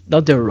that it's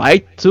not the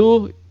right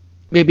tool,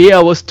 maybe I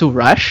was too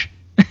rush.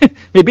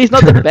 Maybe it's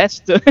not the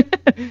best.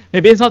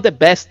 Maybe it's not the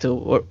best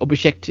tool or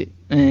object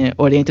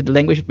oriented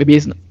language. Maybe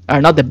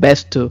are not the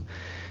best tool.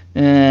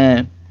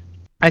 Uh,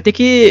 I think,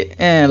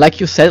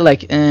 like you said,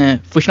 like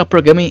functional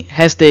programming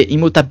has the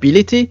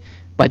immutability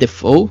by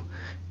default.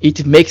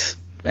 It makes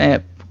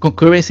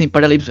concurrency in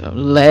parallelism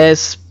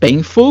less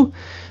painful.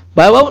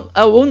 But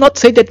I will not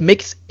say that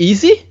makes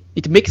easy.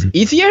 It makes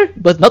easier,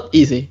 but not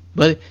easy.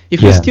 But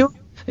if you Yeah. still,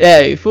 yeah,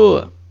 if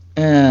you,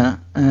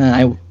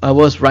 I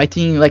was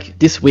writing like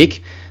this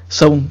week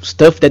some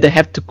stuff that I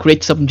have to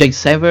create some Jane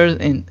servers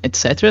and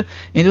etc.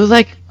 And it was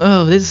like,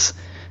 oh, this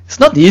it's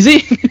not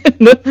easy.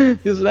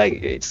 It's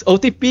like it's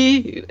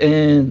OTP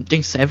and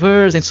Jane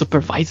servers and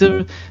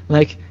supervisor.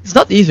 Like it's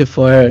not easy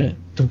for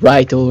to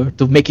write or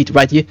to make it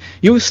right.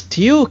 You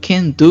still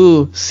can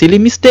do silly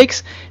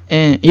mistakes,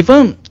 and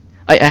even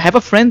I have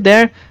a friend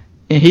there,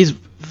 and he's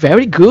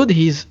very good.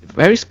 He's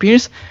very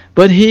experienced,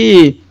 but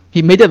he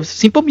made a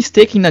simple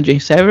mistake in a Jane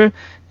server,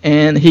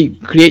 and he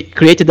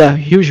created a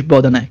huge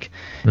bottleneck.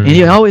 And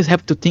you always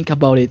have to think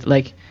about it.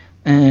 Like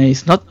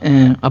it's not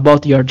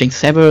about your Jane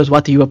servers,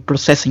 what you are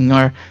processing,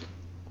 or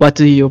what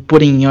you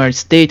put in your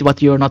state,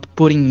 what you're not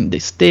putting in the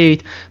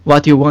state,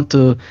 what you want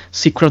to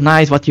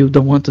synchronize, what you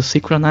don't want to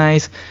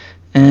synchronize.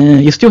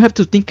 You still have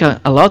to think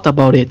a lot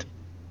about it.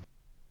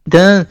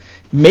 Then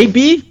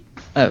maybe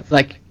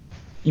like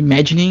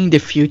imagining the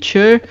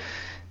future,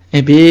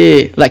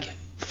 maybe like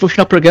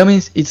functional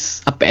programming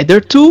is a better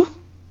tool.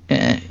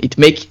 It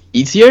make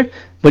easier,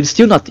 but it's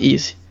still not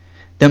easy.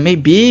 Then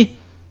maybe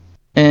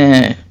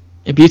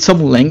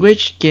some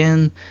language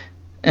can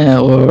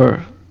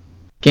or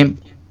can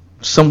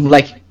some,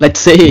 like, let's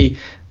say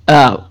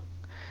a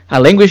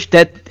language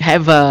that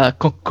have a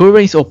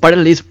concurrence or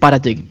parallelism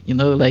paradigm,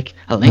 like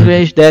a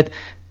language that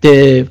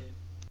the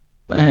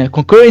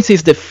concurrence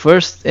is the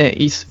first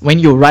is when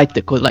you write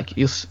the code, like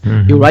you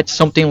write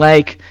something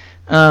like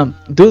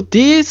do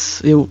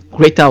this, you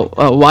create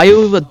while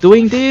you are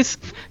doing this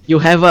you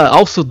have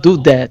also do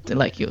that,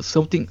 like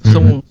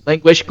some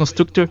language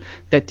constructor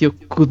that you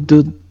could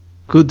do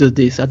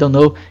this. I don't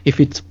know if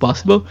it's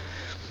possible,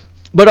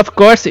 but of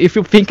course if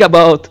you think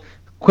about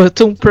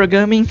quantum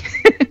programming,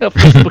 of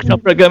course, functional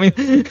programming,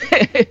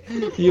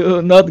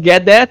 you not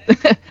get that.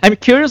 I'm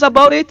curious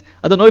about it.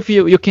 I don't know if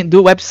you can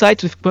do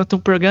websites with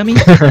quantum programming.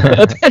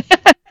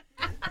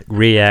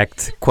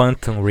 React,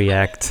 quantum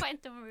React.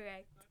 Quantum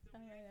React.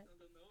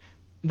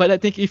 But I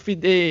think if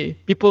the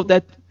people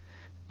that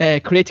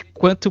create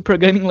quantum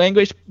programming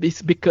language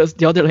is because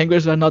the other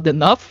languages are not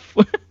enough.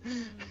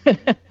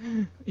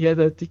 Yeah,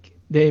 I think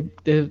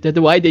that's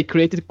why they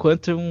created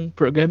quantum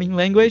programming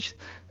language.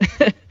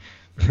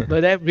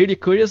 But I'm really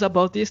curious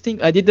about this thing.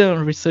 I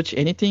didn't research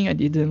anything. I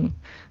didn't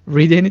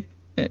read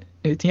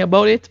anything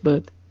about it.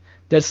 But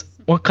there's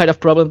one kind of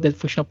problem that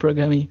functional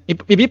programming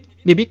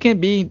maybe can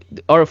be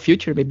our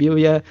future. Maybe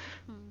we are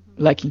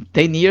like in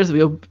 10 years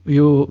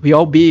we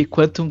all be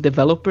quantum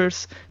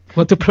developers,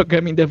 quantum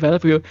programming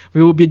developers.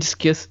 We will be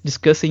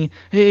discussing.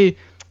 Hey,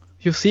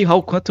 you see how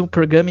quantum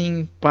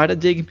programming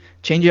paradigm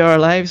change our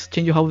lives,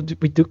 change how we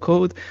do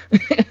code.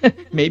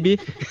 Maybe.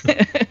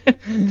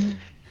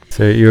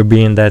 So you'll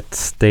be in that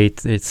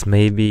state. It's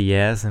maybe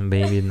yes and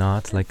maybe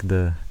not, like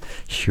the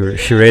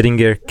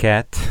Schrödinger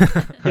cat.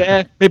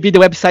 Yeah, maybe the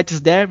website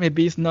is there,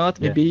 maybe it's not.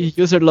 Yeah. Maybe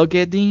user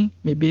logged in,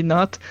 maybe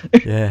not.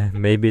 Yeah,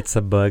 maybe it's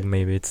a bug,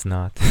 maybe it's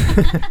not.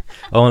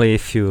 Only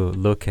if you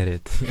look at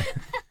it.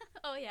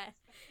 Oh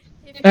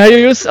yeah. You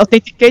use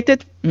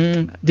authenticated?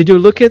 Did you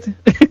look at?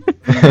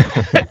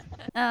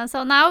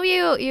 So now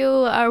you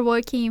are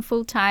working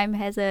full time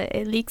as a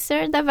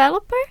Elixir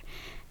developer,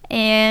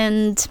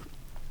 and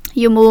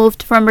you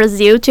moved from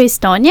Brazil to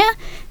Estonia.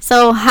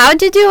 So how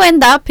did you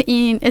end up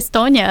in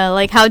Estonia?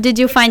 Like, how did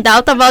you find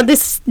out about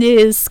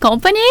this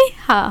company?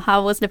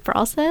 How was the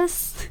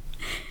process?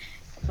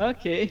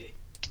 Okay.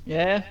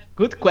 Yeah,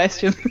 good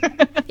question.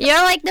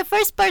 You're like the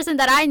first person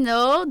that I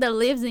know that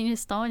lives in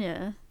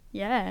Estonia.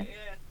 Yeah.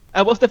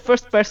 I was the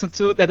first person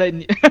too that I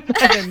knew.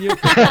 That I knew.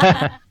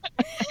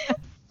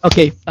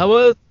 Okay, I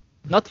was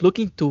not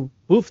looking to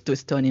move to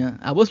Estonia.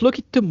 I was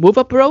looking to move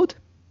abroad.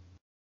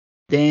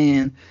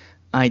 Then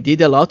I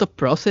did a lot of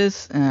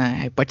process.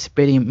 I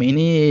participated in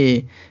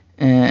many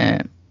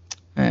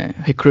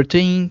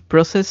recruiting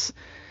process,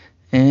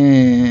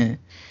 and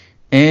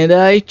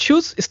I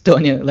choose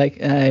Estonia. Like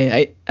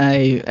I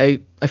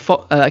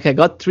thought, like I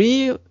got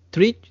three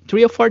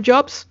or four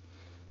jobs,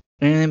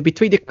 and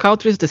between the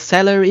countries, the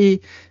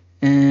salary,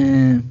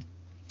 and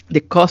the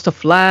cost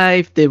of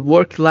life, the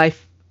work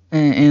life,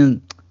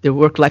 and the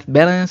work life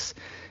balance.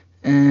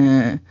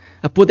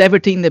 I put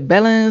everything in the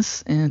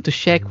balance and to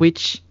check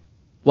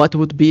what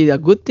would be a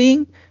good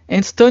thing.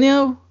 And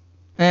Estonia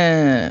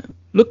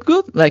look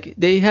good. Like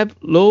they have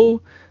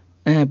low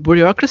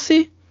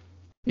bureaucracy.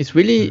 It's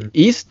really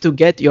easy to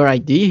get your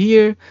ID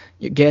here.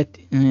 You get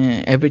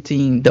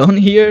everything done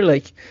here.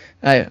 Like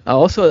I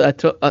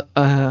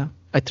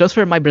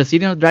transferred my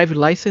Brazilian driver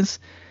license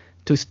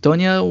to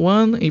Estonia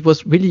one, it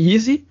was really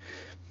easy.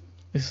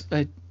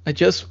 I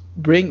just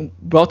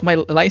brought my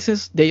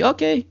license. They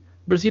okay,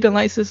 Brazilian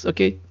license.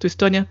 Okay, to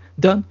Estonia,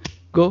 done,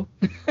 go.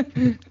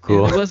 And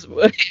Cool. it was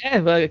yeah,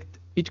 but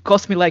it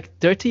cost me like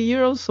 30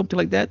 euros, something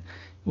like that. It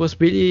was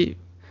pretty,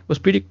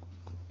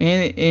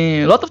 and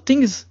a lot of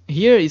things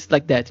here is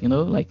like that,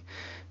 like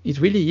it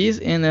really is,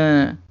 and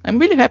I'm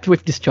really happy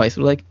with this choice.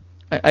 Like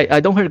I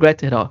don't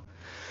regret it at all.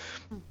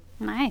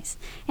 Nice.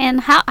 And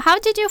how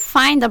did you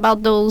find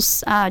about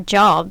those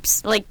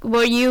jobs? Like,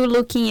 were you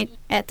looking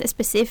at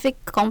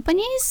specific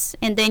companies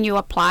and then you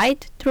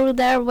applied through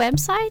their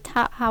website?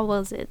 How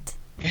was it?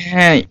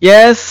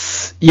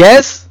 Yes,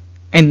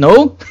 and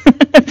no.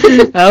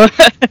 Uh,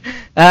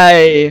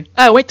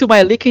 I went to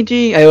my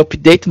LinkedIn. I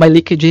update my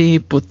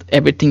LinkedIn, put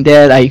everything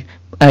there.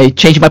 I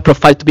changed my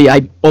profile to be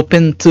I'm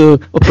open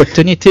to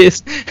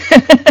opportunities.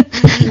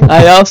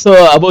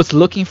 I was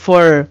looking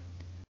for.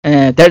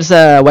 There's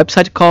a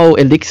website called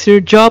Elixir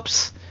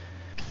Jobs.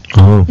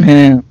 Oh.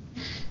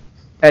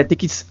 I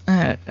think it's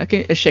I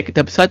can check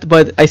the website,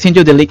 but I send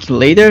you the link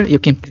later. You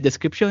can put the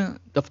description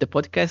of the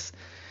podcast,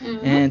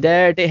 and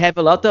there they have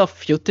a lot of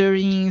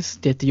filterings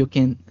that you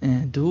can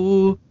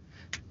do,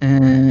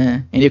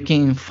 and you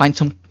can find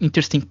some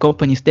interesting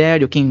companies there.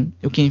 You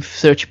can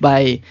search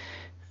by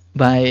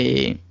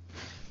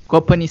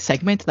company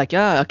segment. Like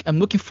I'm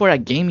looking for a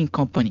gaming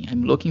company.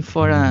 I'm looking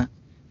for a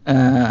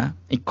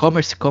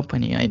e-commerce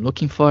company. I'm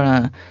looking for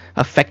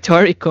a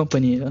factory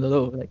company. I don't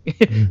know. Like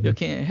you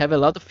can have a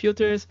lot of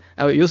filters.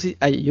 I use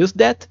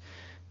that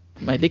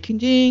my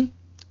LinkedIn,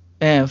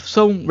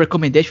 some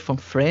recommendation from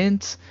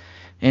friends,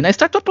 and I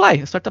start to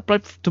apply.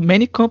 To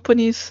many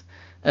companies.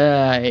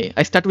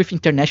 I start with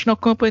international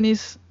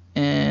companies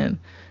and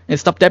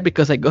stop there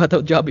because I got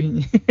a job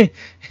in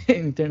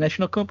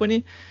international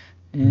company.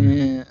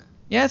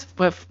 Yes,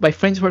 by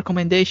friends'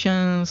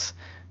 recommendations.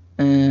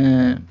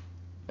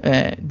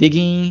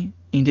 Digging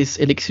in these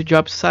Elixir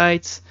job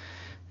sites,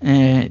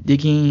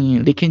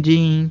 digging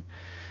LinkedIn,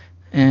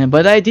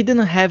 but I didn't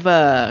have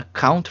a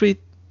country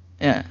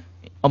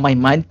on my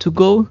mind to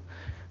go.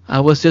 I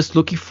was just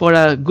looking for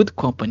a good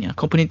company, a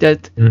company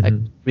that I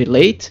could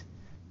relate.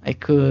 I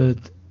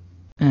could.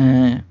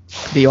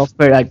 They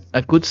offer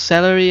a good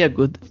salary, a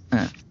good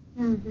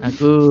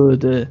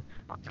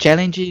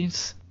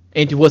challenges.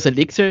 And it was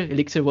Elixir.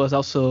 Elixir was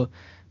also.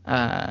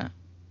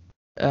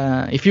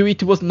 If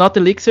it was not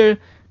Elixir,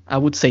 I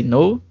would say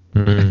no.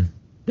 Then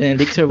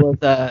Elixir was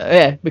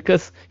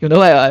because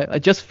I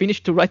just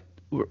finished to write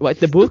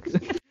the book.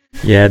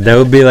 Yeah, that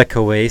would be like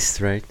a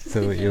waste, right?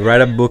 So you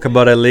write a book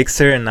about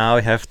Elixir, and now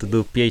you have to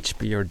do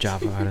PHP or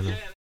Java. I don't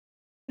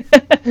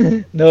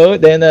know. No,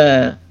 then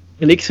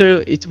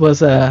Elixir, it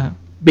was a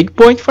big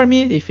point for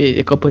me if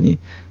a company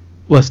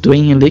was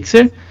doing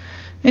Elixir.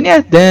 And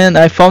yeah, then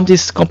I found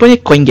this company,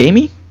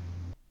 CoinGaming,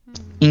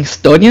 in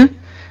Estonia.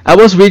 I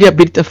was really a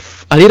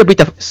little bit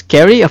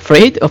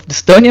afraid of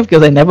Estonia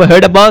because I never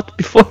heard about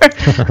before.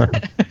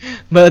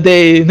 But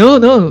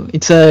no,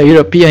 it's a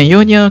European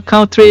Union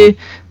country.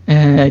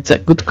 It's a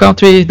good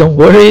country, don't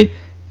worry.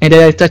 And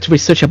then I started to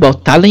research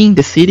about Tallinn,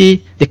 the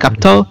city, the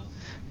capital.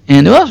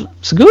 And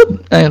it's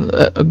good.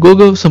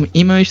 Google some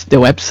images, the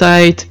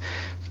website.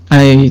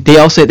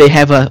 They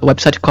have a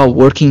website called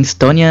Working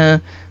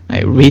Estonia.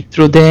 I read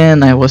through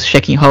them. I was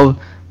checking how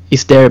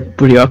is their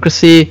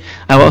bureaucracy.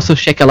 I also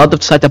check a lot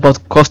of sites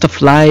about cost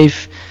of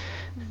life.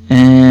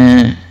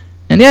 And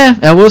yeah,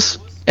 I was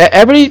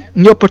every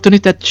new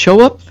opportunity that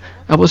show up,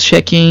 I was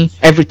checking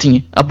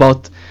everything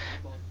about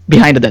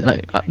behind that.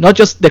 Like, not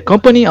just the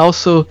company,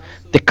 also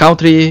the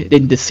country,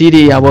 the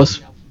city. I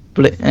was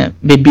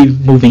maybe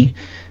moving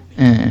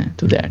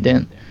to there.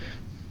 Then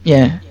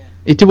yeah,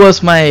 it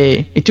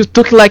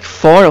took like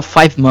 4 or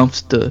 5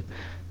 months to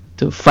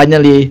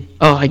finally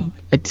I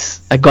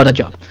got a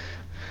job.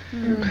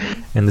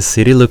 And the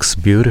city looks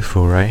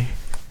beautiful, right?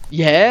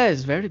 Yeah,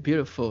 it's very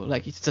beautiful.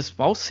 Like it's a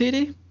small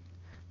city.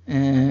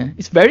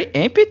 It's very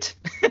empty.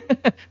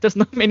 There's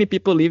not many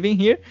people living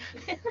here.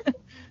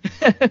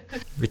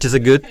 Which is a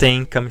good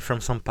thing coming from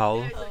São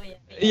Paulo.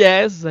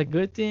 Yes, a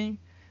good thing.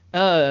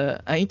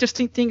 An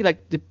interesting thing,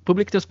 like the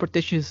public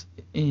transportation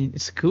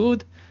is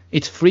good.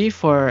 It's free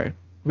for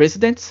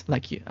residents.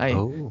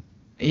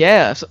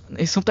 Yeah. So,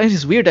 sometimes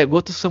it's weird. I go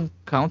to some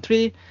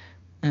country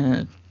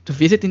to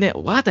visit, and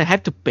what I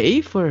have to pay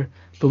for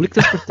public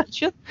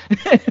transportation?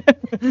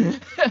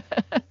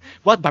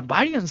 What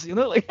barbarians,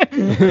 like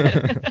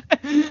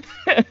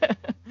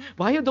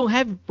why you don't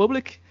have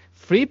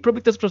free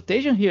public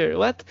transportation here?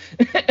 What?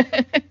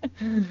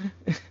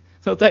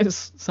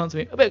 Sometimes sounds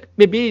weird. But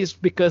maybe it's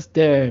because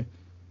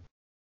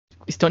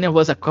Estonia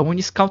was a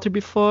communist country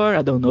before.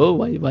 I don't know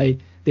why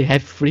they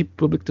have free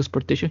public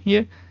transportation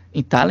here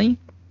in Tallinn.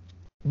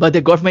 But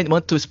the government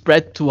want to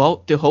spread to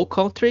the whole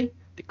country.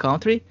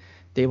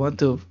 They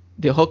want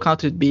the whole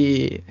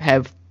country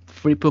have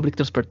free public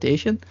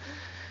transportation,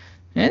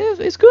 and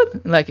it's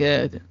good. Like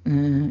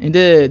in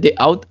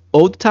the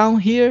old town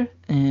here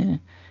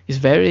is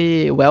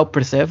very well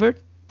preserved.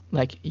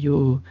 Like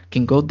you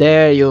can go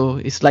there.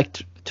 It's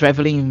like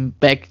traveling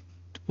back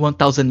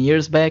 1,000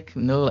 years back.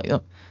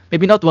 Like,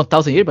 maybe not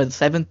 1,000 years, but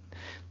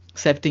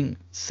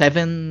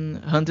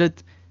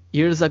 700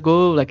 years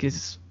ago. Like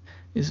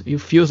you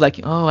feels like,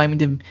 oh, I'm in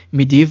the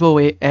medieval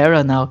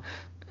era now.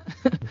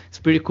 It's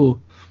pretty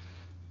cool.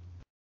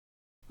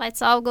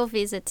 Let's all go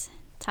visit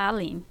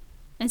Tallinn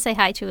and say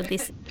hi to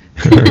Ulisses.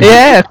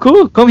 Yeah,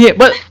 cool. Come here,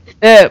 but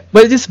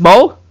it's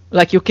small.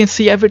 Like you can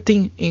see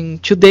everything in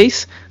 2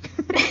 days.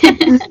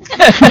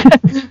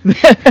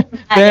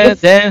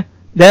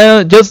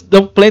 then just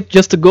don't plan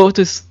just to go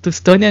to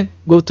Estonia,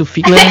 go to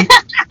Finland,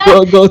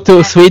 go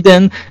to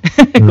Sweden,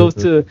 go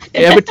to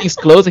everything's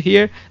close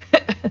here.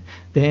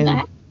 Then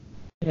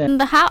yeah.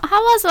 And how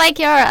was like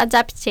your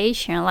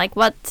adaptation? Like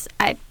what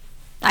I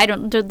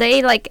don't, do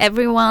they like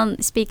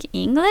everyone speak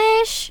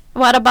English?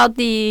 What about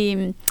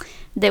the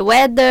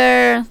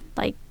weather?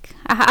 Like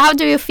how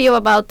do you feel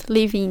about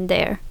living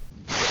there?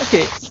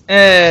 Okay,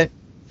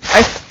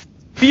 I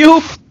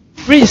feel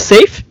pretty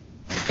safe.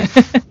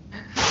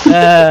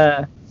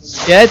 Yeah,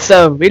 it's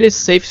a really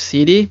safe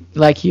city.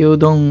 Like you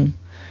don't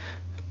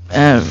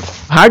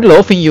hardly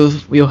often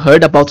you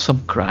heard about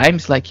some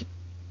crimes. Like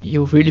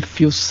you really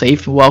feel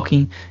safe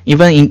walking,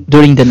 even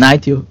during the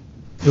night. You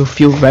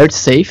feel very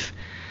safe.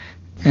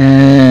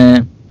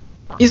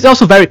 It's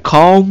also very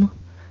calm,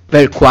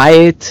 very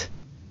quiet.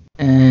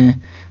 The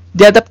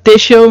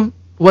adaptation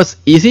was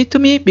easy to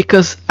me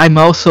because I'm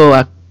also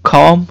a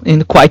calm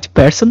and quiet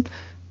person.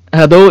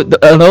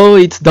 Although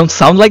it don't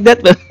sound like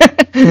that, but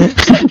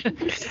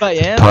I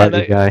am.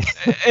 Party guy.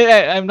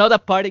 I'm not a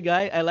party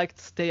guy. I like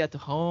to stay at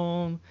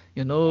home,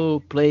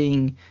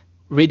 reading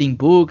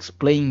books,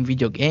 playing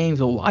video games,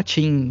 or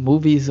watching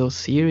movies or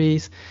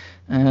series.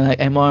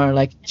 I'm more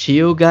like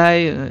chill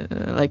guy. I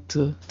like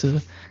to.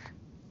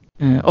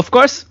 Of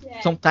course,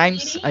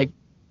 sometimes reading?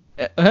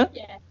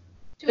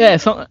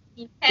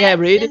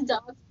 Read and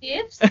dog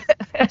tips.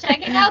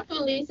 Checking out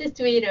Ulisses'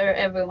 Twitter,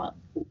 everyone.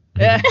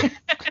 Yeah.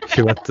 If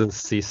you want to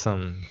see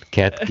some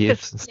cat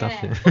gifs and stuff.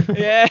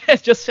 Yeah,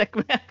 just check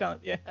my account.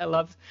 Yeah, I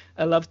love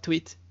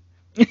tweet.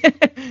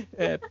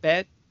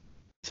 Pet,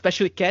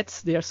 especially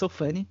cats. They are so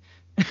funny.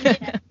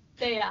 Yeah,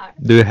 they are.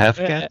 Do you have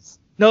cats?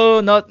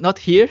 No, not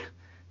here.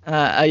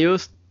 I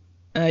used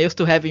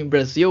to have in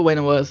Brazil when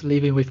I was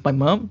living with my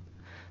mom,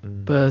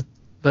 but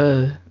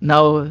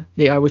now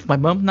they are with my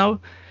mom now.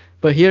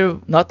 But here,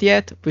 not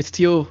yet. We're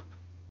still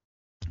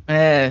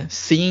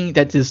seeing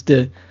that is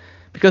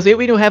because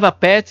when you have a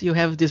pet, you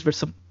have this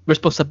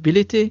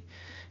responsibility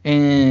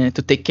and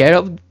to take care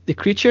of the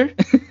creature.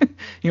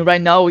 And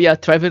right now we are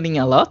traveling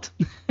a lot,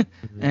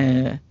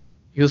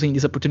 using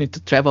this opportunity to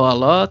travel a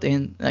lot.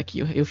 And like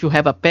if you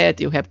have a pet,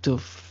 you have to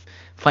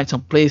find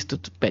some place to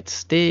pet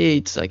stay.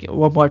 It's like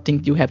one more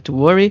thing you have to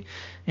worry.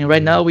 And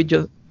right now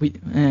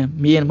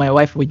me and my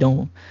wife, we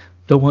don't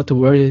want to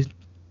worry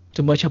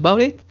too much about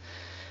it.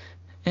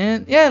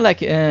 And yeah,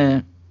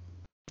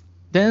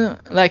 then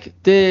like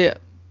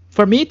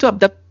for me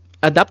to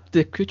adapt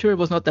the culture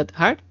was not that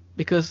hard,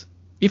 because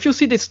if you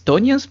see the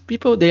Estonians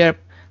people, they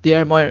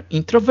are more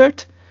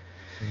introvert,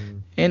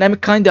 and I'm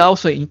kind of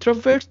also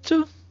introvert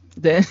too.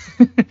 Then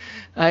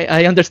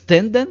I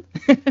understand them.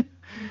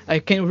 I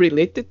can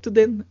relate it to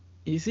them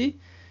easy.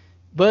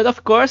 But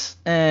of course,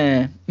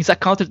 it's a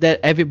country that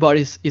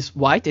everybody is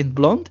white and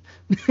blonde.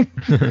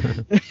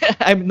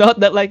 I'm not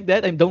that like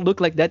that. I don't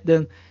look like that.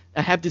 Then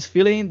I have this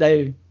feeling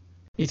that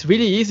it's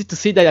really easy to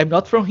see that I'm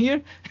not from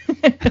here.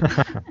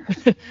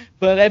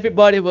 But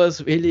everybody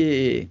was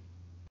really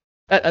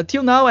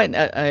until now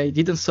I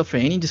didn't suffer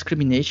any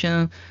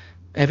discrimination.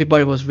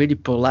 Everybody was really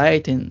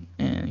polite and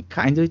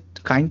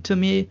kind to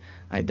me.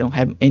 I don't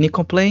have any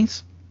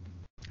complaints.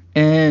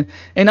 And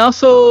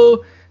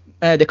also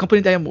the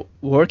company that I'm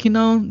working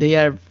on, they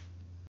are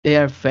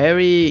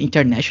very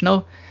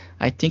international.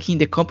 I think in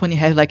the company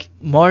has like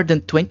more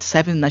than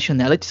 27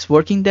 nationalities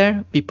working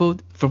there. People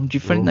from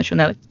different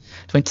nationalities,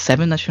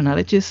 27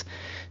 nationalities.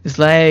 It's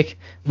like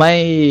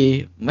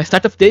my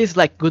start of day is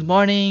like good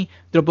morning,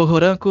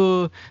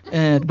 drobohoranku,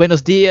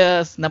 buenos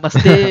dias,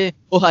 namaste,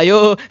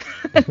 ohayo,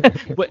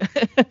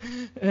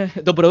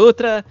 dobro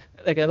utra,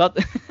 like a lot.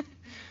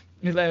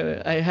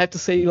 Like, I have to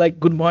say like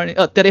good morning.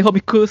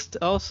 Terehomikust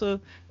also.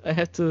 I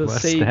have to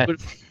say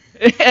good.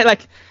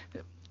 Like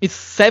it's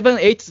 7,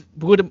 8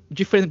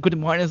 different good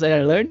mornings that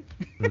I learned.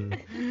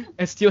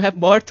 I still have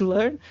more to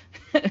learn.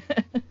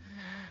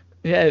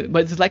 Yeah,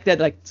 but it's like that.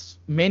 Like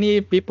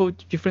many people,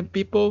 different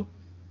people.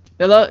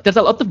 There's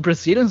a lot of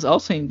Brazilians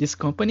also in this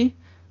company.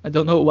 I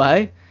don't know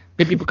why.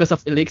 Maybe because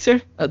of Elixir.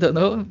 I don't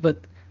know. But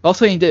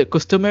also in the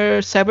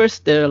customer servers,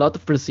 there are a lot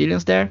of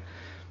Brazilians there.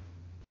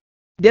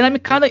 Then I'm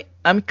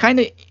kind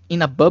of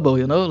in a bubble,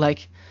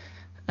 like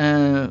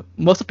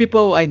most of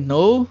people I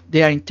know,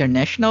 they are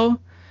international,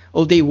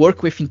 or they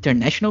work with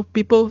international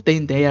people.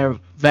 Then they are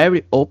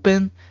very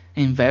open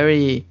and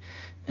very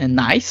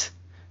nice.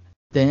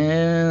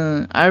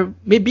 Then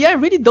maybe I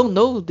really don't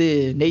know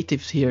the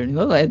natives here,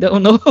 I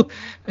don't know.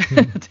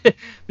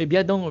 Maybe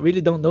I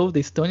really don't know the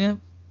Estonian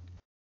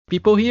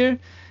people here,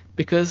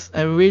 because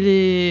I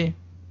really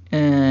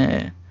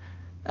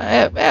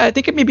I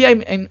think maybe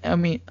I'm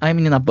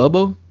in a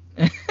bubble.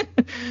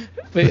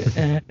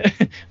 But,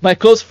 my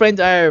close friends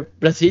are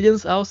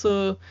Brazilians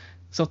also.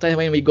 Sometimes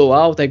when we go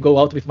out, I go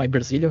out with my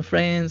Brazilian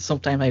friends.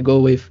 Sometimes I go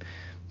with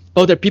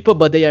other people,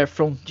 but they are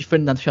from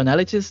different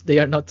nationalities. They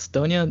are not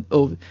Estonian.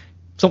 Or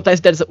sometimes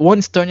there's one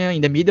Estonian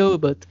in the middle,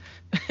 but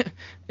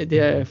they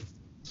are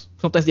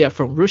sometimes they are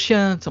from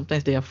Russia.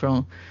 Sometimes they are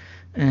from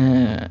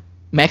uh,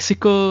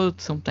 Mexico.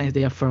 Sometimes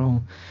they are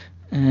from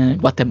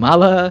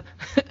Guatemala.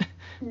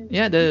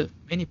 Yeah, there are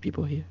many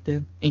people here.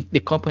 Then in the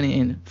company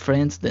and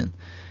friends. Then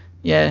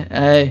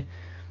yeah,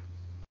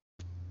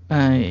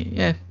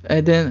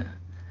 then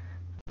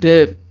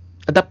the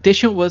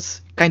adaptation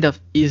was kind of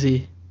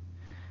easy.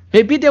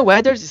 Maybe the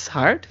weather is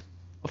hard,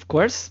 of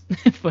course,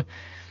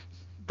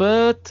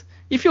 but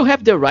if you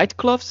have the right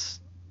clothes,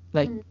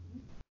 like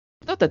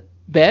not that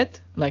bad.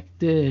 Like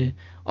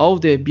all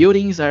the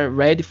buildings are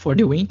ready for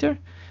the winter.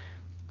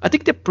 I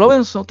think the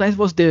problem sometimes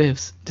was the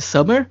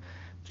summer,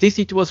 since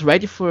it was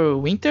ready for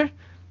winter.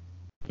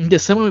 In the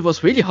summer it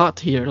was really hot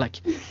here. Like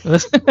it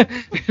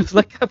was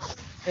like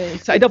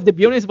inside of the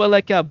buildings was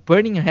like a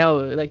burning hell.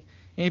 Like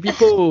and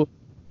people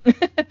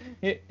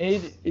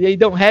they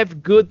don't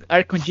have good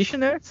air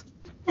conditioners.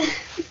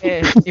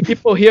 And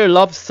people here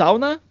love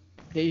sauna.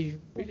 They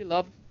really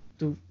love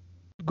to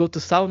go to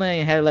sauna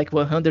and have like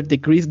 100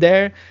 degrees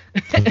there.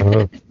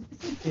 Oh.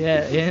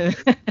 Yeah, yeah.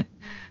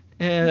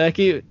 And like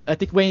I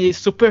think when it's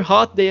super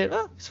hot,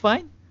 it's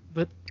fine.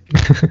 But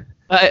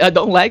I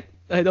don't like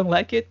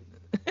it.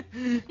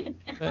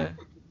 uh,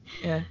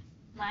 yeah.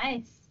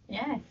 Nice.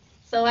 Yeah.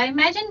 So I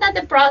imagine that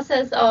the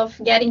process of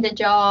getting the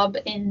job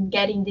and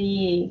getting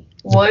the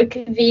work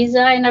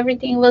visa and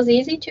everything was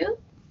easy too.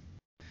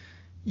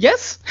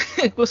 Yes,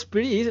 it was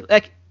pretty easy.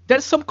 Like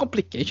there's some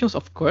complications,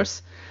 of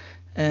course.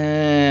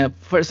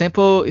 For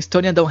example,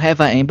 Estonia don't have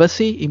an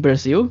embassy in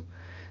Brazil.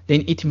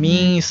 Then it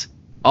means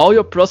all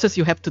your process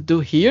you have to do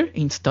here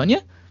in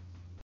Estonia.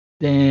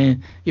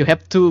 Then you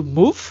have to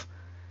move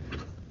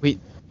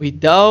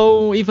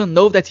without even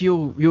know that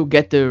you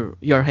get your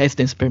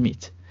residence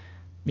permit.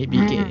 Maybe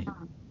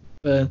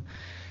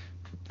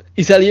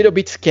it's a little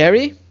bit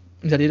scary.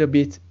 It's a little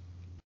bit,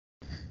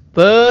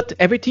 but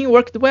everything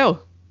worked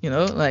well.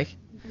 Like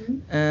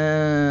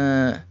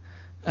I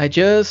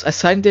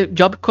signed the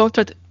job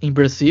contract in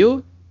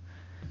Brazil.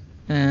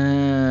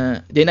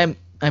 Then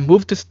I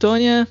moved to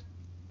Estonia.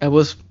 I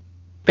was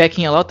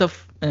packing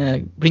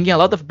bringing a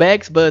lot of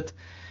bags, but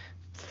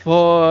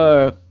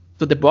to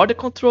the border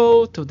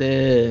control, to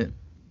the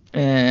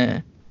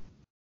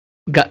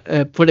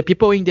for the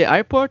people in the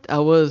airport, I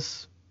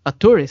was a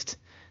tourist.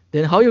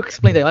 Then how you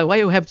explain that? Why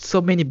you have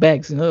so many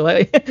bags? No,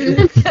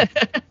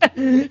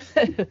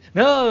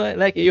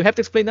 like you have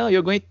to explain now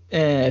you're going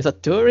as a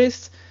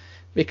tourist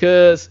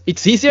because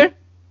it's easier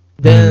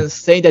than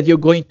saying that you're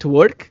going to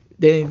work.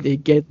 Then they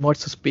get more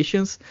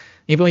suspicions.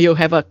 Even you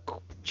have a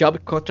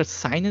job contract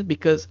signed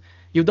because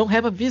you don't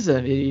have a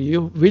visa.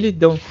 You really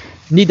don't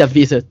need a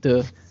visa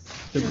to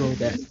go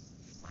there.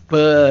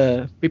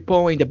 But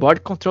people in the border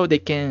control, they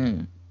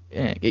can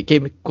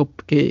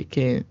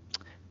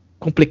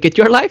complicate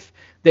your life.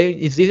 Then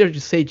it's easier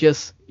to say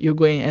just you're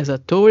going as a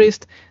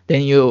tourist.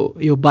 Then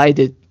you buy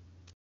the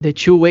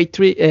two-way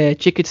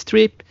ticket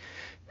strip,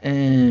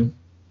 and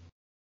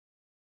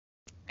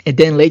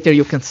then later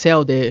you can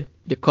sell the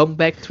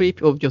comeback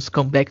trip or just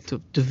come back to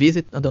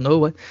visit. I don't know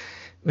what.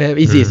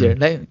 It's easier.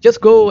 Like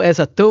just go as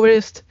a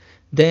tourist.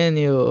 Then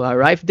you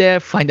arrive there,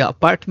 find an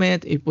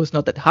apartment. It was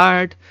not that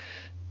hard.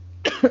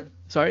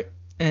 Sorry,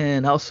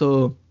 and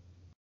also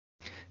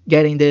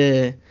getting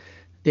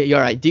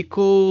your ID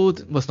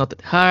code was not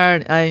that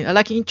hard. I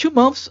like in 2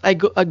 months I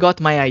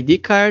got my ID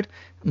card,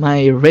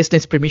 my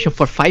residence permission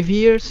for 5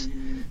 years.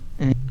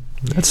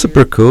 That's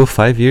super cool.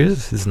 5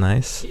 years is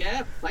nice.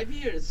 Yeah, 5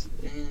 years.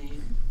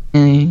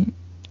 And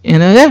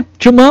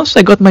 2 months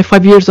I got my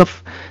 5 years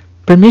of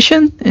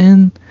permission,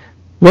 and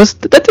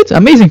that's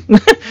amazing.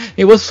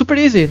 It was super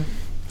easy.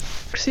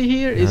 See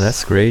here is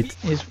that's great.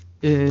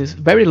 Is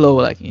very low.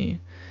 Like,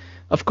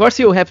 of course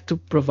you have to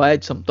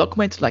provide some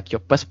documents like your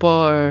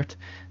passport.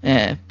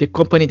 The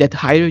company that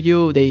hired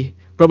you, they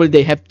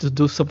have to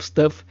do some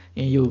stuff,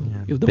 and you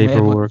don't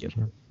paperwork.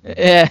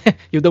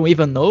 You don't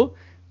even know.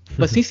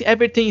 But since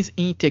everything is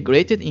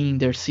integrated in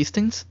their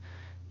systems,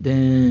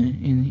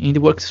 then it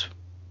works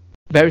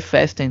very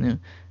fast and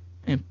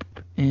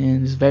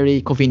it's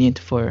very convenient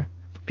for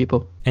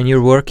people. And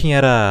you're working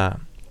at a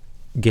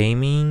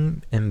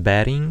gaming and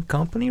betting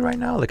company right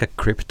now, like a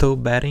crypto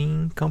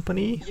betting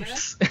company?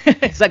 Yes,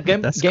 it's a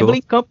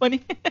gambling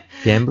company.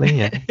 Gambling,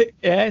 yeah.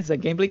 Yeah, it's a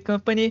gambling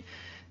company,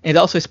 and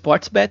also a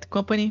sports bet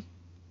company.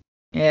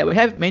 Yeah, we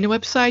have many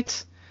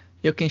websites.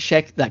 You can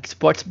check like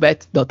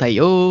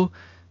sportsbet.io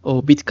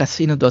or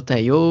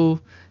bitcasino.io,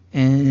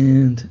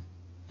 and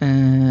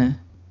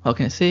how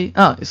can I say?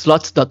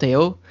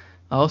 Slots.io.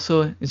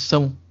 Also, is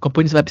some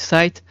company's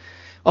website.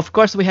 Of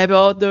course, we have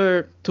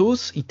other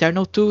tools,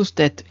 internal tools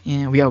that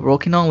we are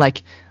working on.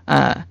 Like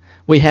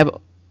we have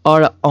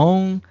our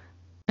own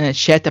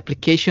chat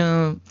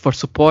application for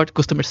support,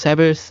 customer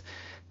service.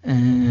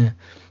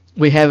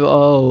 We have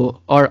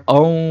our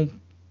own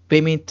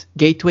payment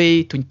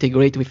gateway to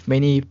integrate with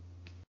many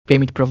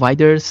payment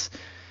providers,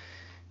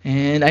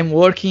 and I'm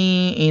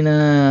working in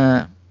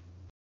a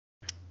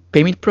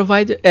payment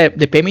provider,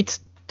 the payments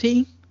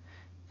team.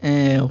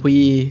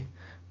 We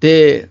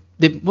the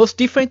most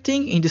different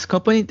thing in this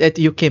company that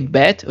you can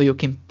bet or you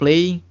can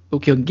play, you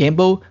can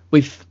gamble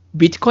with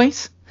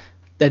bitcoins.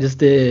 That is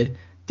the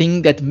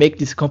thing that make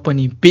this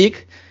company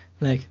big.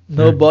 Like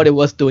nobody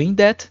was doing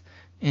that,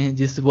 and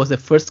this was the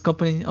first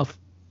company of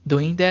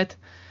doing that.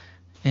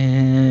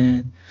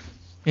 And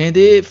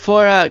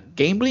for a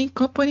gambling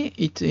company,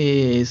 it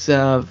is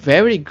a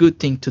very good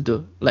thing to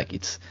do. Like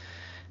it's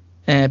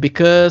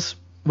because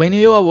when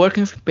you are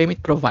working with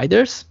payment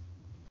providers,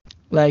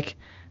 like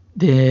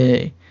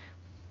the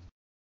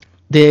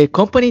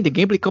company, the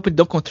gambling company,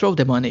 don't control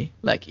the money.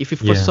 Like if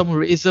for some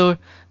reason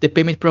the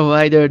payment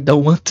provider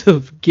don't want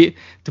to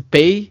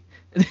pay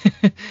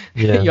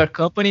your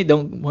company,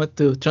 don't want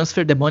to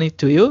transfer the money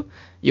to you,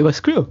 you are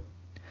screwed.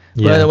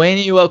 But when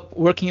you are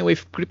working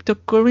with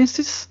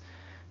cryptocurrencies,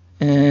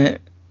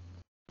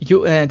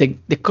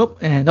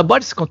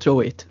 nobody's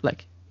control it.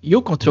 Like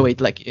you control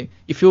it. Like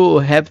if you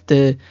have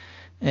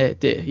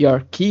your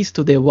keys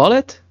to the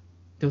wallet,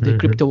 to the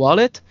crypto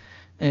wallet,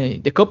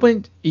 the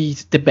company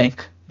is the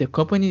bank. The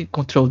company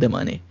control the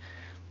money.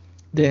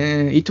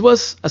 Then it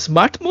was a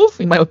smart move,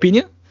 in my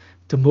opinion,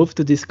 to move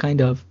to this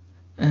kind of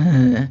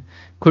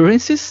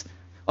currencies.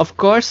 Of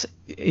course,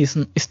 it's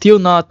still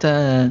not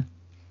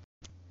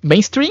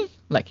mainstream.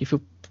 Like if you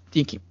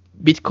think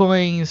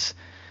bitcoins,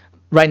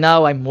 right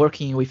now I'm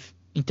working with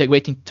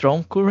integrating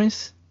Tron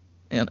currency,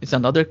 and it's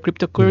another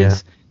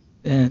cryptocurrency.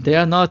 They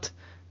are not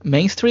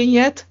mainstream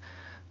yet,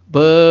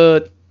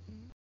 but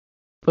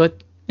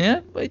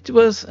it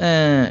was.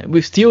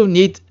 We still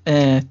need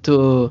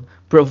to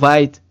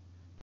provide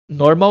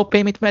normal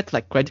payment method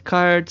like credit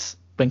cards,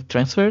 bank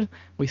transfer.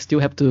 We still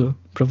have to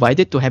provide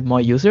it to have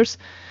more users.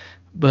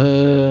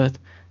 But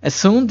as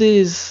soon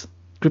as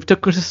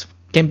cryptocurrencies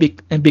can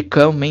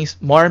become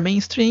more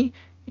mainstream,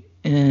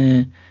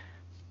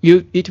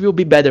 it will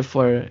be better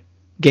for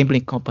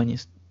gambling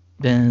companies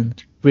than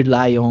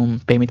rely on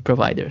payment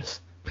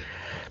providers.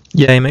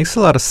 Yeah, it makes a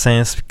lot of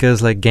sense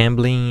because like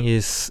gambling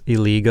is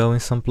illegal in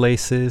some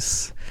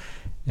places,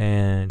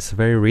 and it's a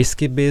very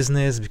risky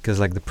business because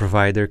like the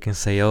provider can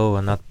say, "Oh,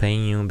 I'm not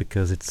paying you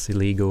because it's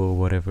illegal or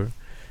whatever."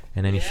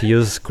 And then if you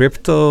use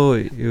crypto,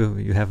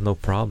 you have no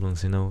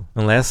problems,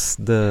 unless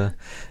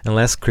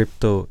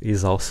crypto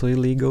is also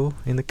illegal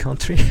in the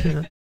country.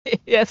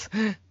 Yes.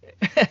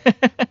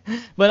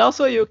 But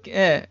also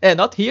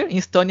not here in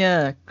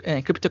Estonia,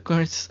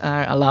 cryptocurrencies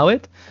are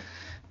allowed.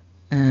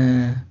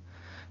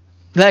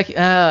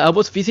 I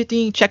was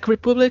visiting Czech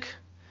Republic.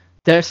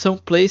 There are some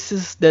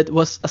places that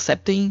was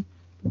accepting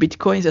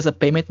bitcoins as a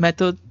payment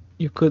method.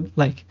 You could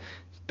like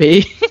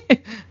pay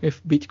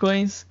with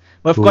bitcoins.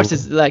 But of course,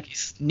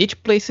 it's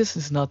niche places.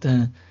 It's not.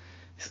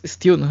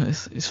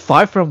 It's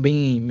far from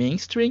being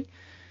mainstream.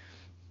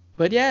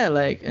 But yeah,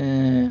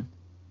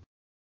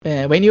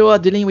 when you are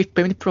dealing with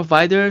payment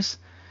providers,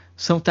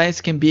 sometimes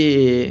can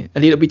be a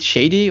little bit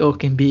shady or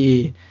can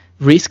be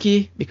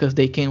risky because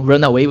they can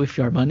run away with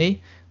your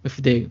money, with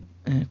the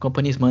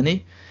company's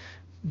money.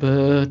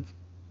 But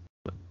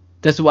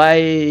that's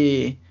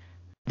why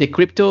the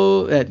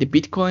crypto, the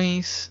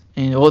bitcoins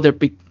and other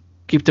big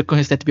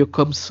cryptocurrencies that will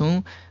come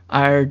soon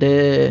are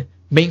the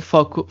main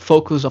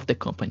focus of the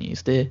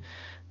companies.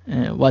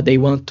 What they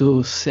want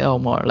to sell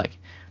more. Like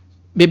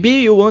maybe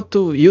you want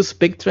to use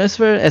bank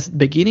transfer as the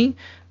beginning,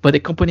 but the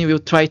company will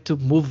try to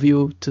move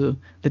you to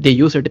the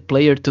user, the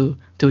player, to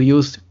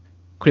use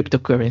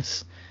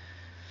cryptocurrency.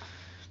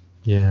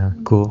 Yeah,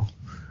 cool.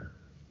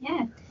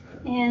 Yeah,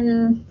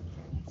 and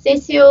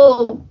since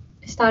you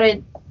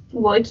started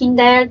working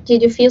there,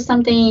 did you feel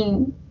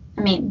something?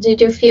 I mean, did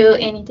you feel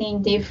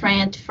anything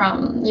different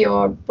from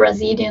your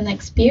Brazilian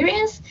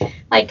experience?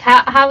 Like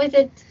how is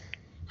it?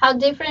 How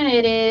different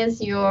it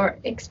is your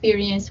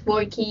experience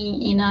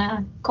working in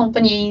a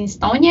company in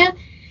Estonia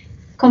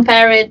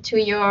compared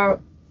to your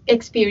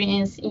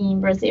experience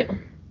in Brazil?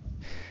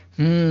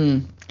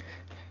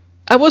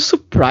 I was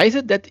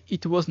surprised that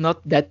it was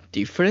not that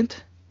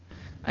different.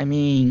 I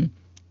mean,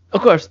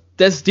 of course,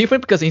 that's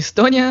different because in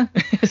Estonia,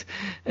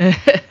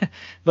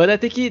 but I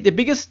think the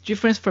biggest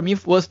difference for me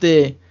was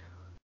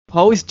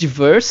how is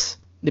diverse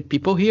the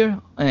people here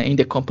in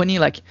the company.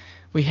 Like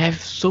we have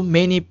so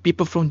many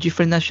people from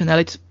different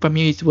nationalities. For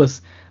me, it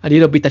was a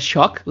little bit a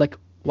shock. Like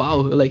wow,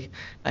 like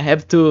I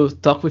have to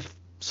talk with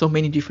so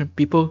many different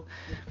people.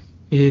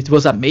 It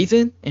was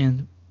amazing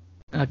and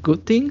a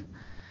good thing.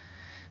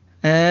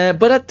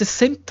 But at the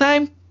same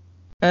time,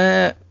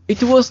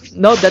 it was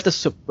not that a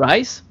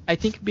surprise. I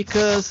think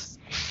because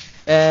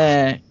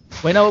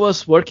when I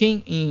was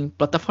working in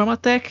Plataforma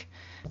Tech,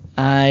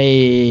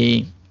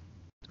 I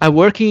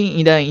working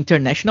in the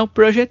international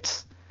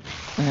projects.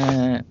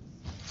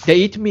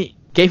 They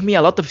gave me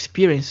a lot of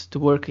experience to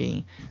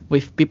working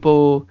with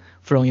people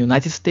from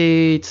United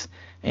States,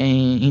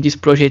 And in this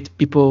project,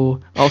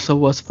 people also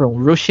was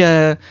from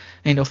Russia,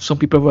 and some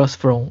people was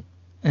from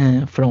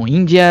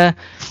India.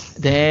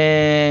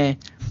 Then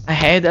I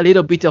had a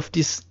little bit of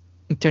this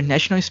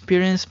international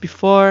experience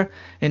before,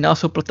 and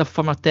also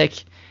Plataforma Tech.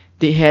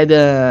 They had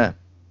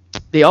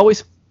they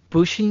always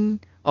pushing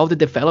all the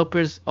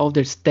developers, all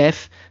their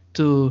staff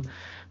to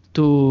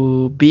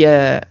be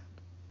a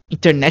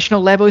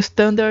international level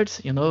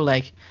standards.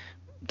 Like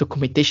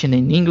documentation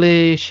in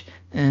English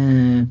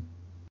and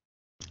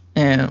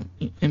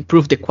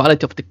improve the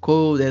quality of the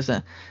code as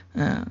a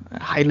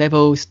high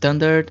level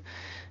standard.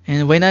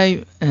 And when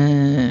I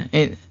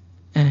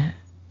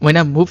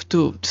moved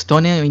to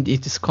Estonia in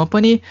this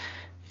company,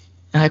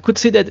 I could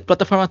see that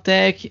Plataforma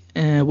Tech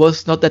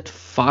was not that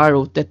far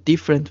or that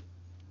different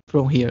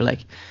from here.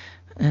 Like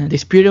the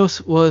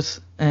experience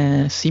was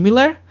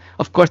similar.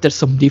 Of course, there's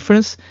some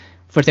difference.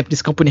 For example,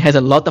 this company has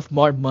a lot of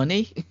more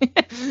money.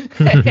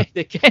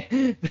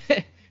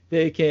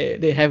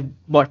 They have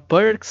more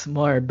perks,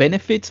 more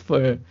benefits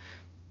for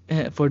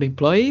the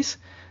employees,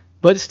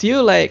 but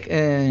still, like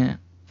the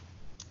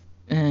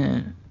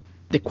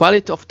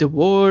quality of the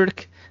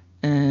work,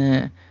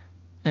 the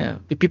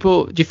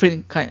people,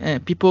 different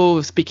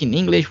people speaking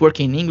English,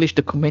 working in English,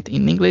 document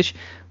in English,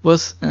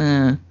 was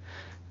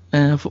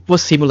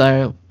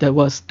similar that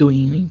was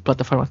doing in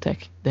Plataforma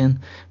Tech. Then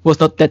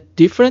was not that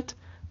different,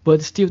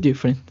 but still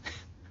different.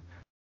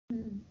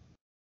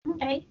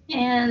 Okay.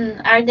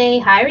 And are they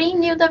hiring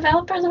new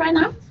developers right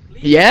now?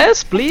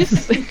 Yes,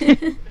 please.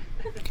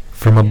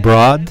 From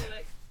abroad?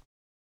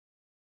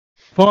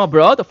 From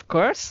abroad, of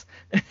course.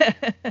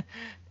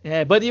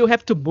 Yeah, but you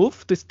have to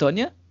move to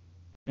Estonia.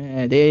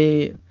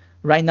 They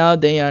right now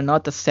they are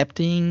not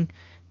accepting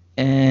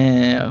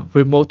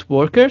remote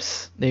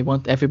workers. They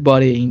want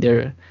everybody in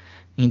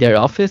their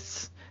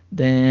office.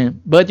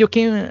 But you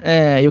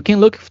can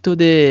look to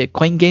the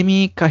coin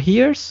gaming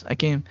careers. I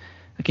can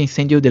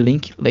send you the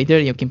link later.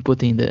 You can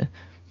put in the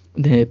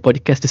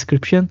podcast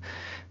description.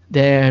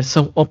 There are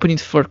some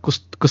openings for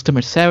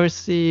customer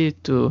service,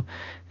 to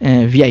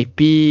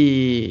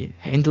VIP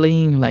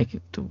handling, like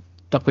to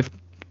talk with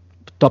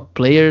top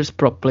players,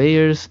 pro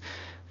players.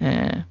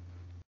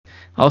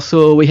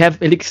 Also, we have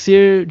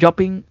Elixir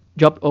job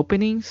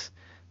openings.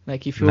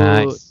 Like if you,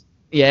 Nice.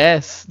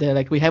 yes,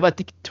 we have, I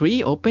think,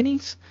 3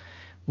 openings.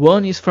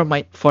 One is for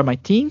my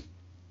team.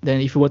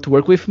 Then if you want to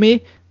work with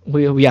me,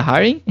 we are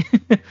hiring.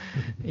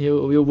 You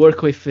will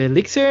work with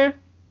Elixir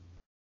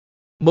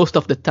most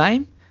of the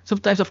time.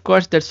 Sometimes, of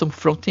course, there's some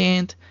front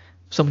end,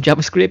 some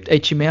JavaScript,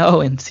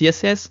 HTML, and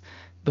CSS,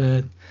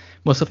 but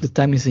most of the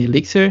time is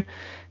Elixir.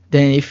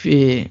 Then if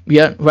we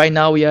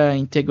are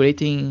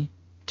integrating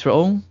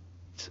Tron,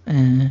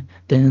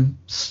 then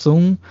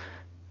soon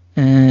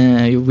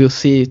you will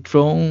see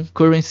Tron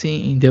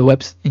currency in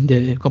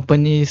the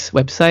company's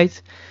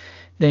website.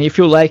 Then if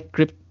you like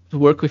to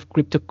work with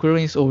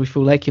cryptocurrencies, or if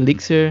you like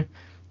Elixir,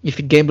 if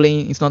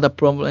gambling is not a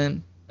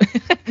problem,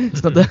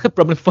 it's not a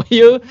problem for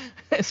you.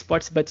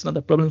 Sports bet's not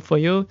a problem for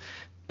you.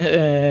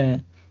 Yeah,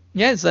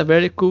 it's a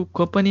very cool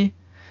company.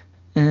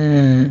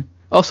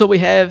 Also, we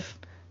have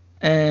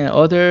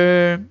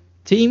other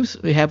teams.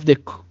 We have the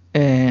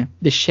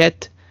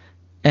chat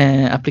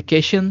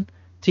application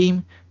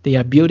team. They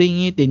are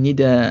building it. They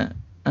need a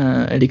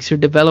Elixir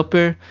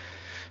developer.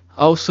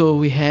 Also,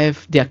 we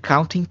have the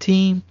accounting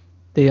team.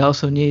 They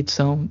also need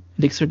some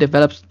Elixir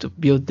developers to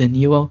build the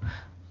new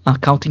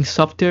accounting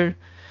software.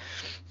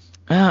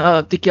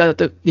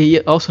 They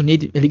also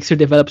need Elixir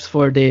developers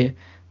for the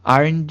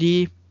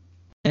R&D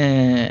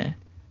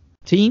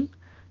team.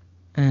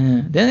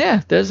 Then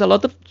yeah, there's a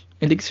lot of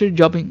Elixir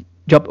job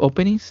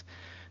openings.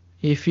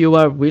 If you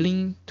are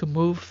willing to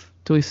move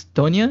to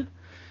Estonia,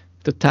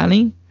 to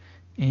Tallinn,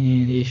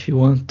 and if you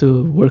want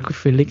to work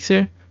with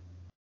Elixir,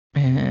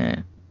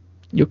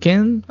 you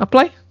can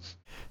apply.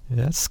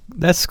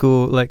 That's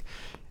cool. Like,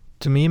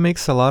 to me, it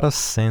makes a lot of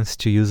sense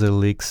to use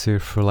Elixir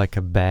for like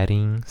a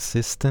betting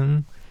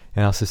system.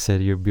 And also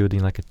said you're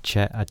building like a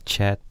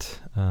chat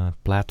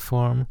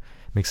platform.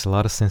 Makes a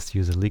lot of sense to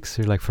use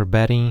Elixir. Like for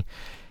betting,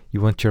 you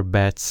want your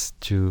bets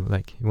to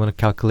you want to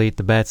calculate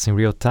the bets in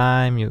real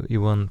time.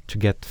 You want to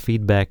get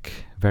feedback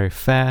very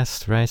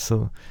fast, right?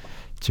 So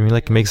to me,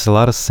 it makes a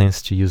lot of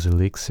sense to use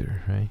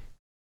Elixir, right?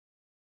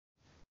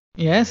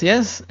 Yes.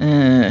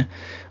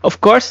 Of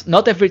course,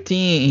 not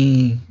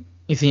everything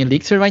is in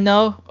Elixir right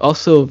now.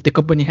 Also, the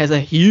company has a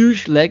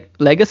huge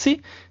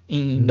legacy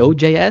in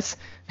Node.js,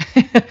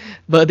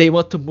 but they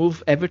want to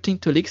move everything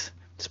to Elixir,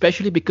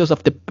 especially because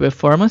of the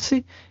performance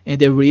and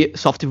the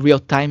soft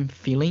real-time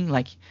feeling.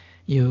 Like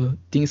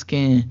things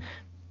can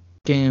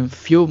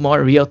feel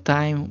more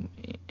real-time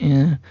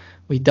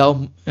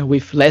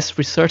with less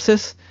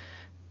resources.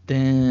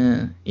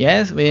 Then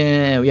yes,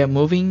 we are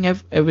moving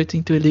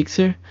everything to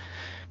Elixir.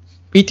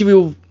 It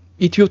will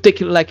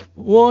take like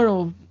 1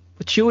 or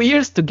 2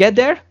 years to get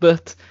there,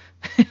 but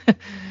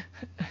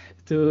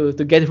to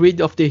get rid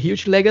of the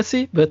huge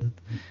legacy. But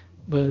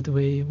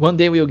one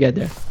day we'll get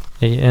there.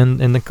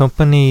 And the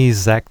company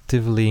is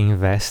actively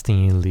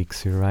investing in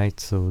Elixir, right?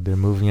 So they're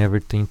moving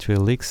everything to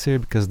Elixir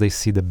because they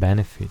see the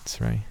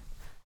benefits, right?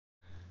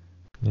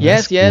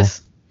 Yeah,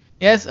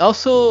 Yes.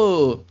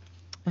 Also,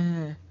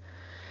 the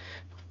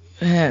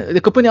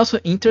company also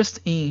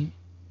interested in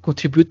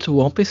contribute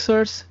to open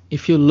source.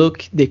 If you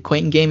look the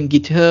Coin Game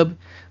GitHub,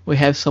 we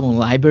have some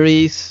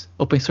libraries,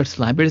 open source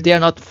libraries. They are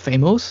not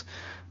famous,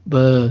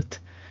 but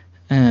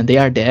they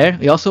are there.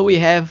 We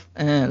have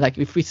like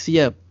if we see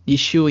a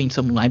issue in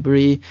some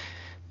library,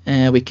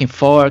 we can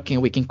fork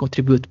and we can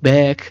contribute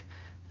back.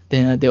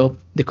 Then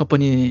the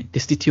company, the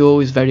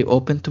CTO is very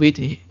open to it.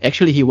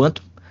 He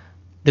want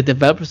the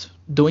developers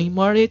doing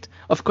more it.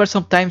 Of course,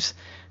 sometimes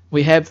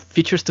we have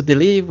features to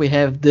deliver, we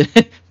have the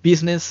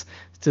business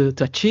to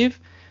achieve.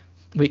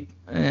 We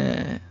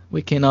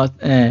cannot,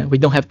 we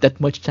don't have that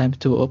much time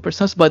to open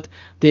source, but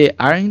the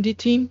R&D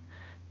team,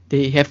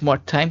 they have more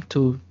time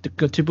to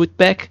contribute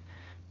back.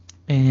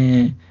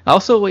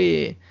 Also,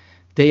 we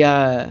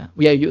are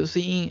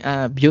using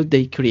a build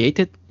they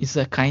created. It's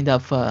a kind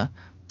of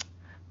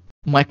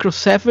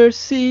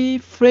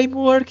microservice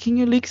framework in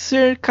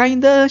Elixir,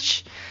 kinda,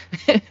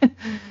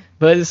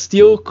 but it's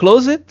still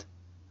closed.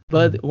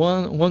 But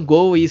one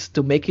goal is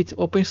to make it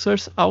open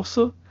source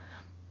also.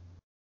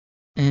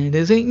 And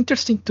there's an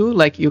interesting tool,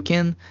 like you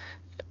can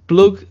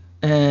plug,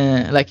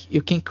 like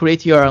you can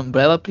create your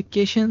umbrella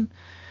application,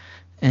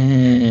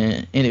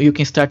 and you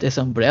can start as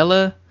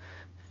umbrella,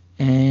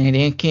 and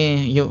then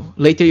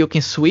later you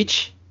can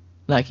switch,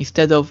 like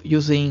instead of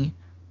using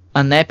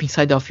an app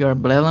inside of your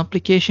umbrella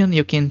application,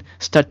 you can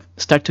start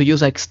to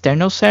use an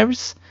external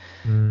service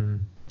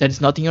that is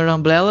not in your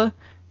umbrella,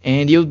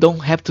 and you don't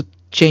have to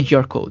change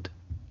your code.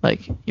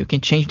 Like you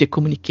can change the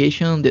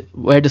communication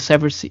where the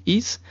service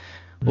is,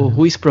 or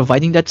who is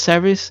providing that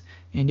service,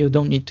 and you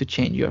don't need to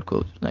change your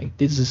code. Like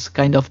this is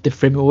kind of the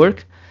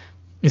framework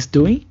is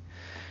doing,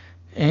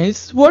 and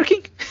it's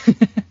working.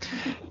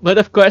 But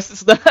of course,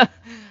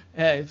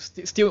 it's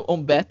still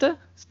on beta.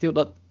 Still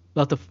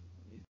lot of.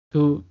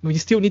 We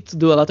still need to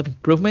do a lot of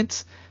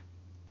improvements.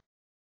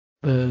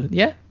 But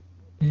yeah,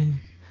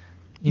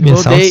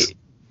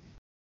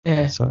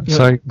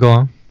 sorry, go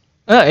on.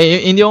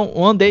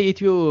 One day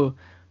it will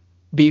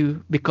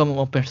become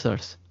open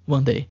source.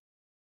 One day.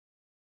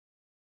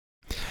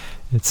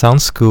 It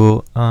sounds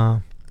cool.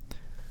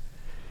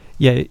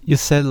 Yeah, you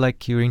said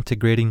like you're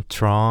integrating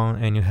Tron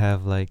and you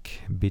have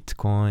like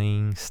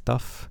Bitcoin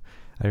stuff.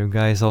 Are you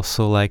guys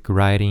also like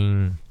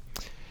writing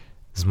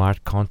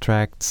smart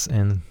contracts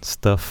and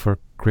stuff for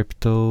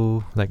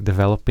crypto, like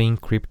developing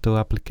crypto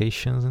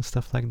applications and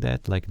stuff like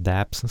that, like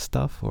dApps and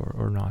stuff,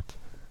 or not?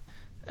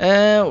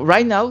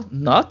 Right now,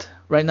 not.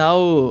 Right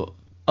now,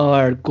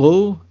 our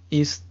goal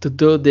is to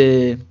do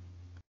the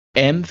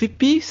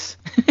MVPs.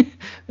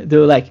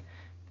 Do like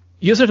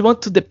users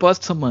want to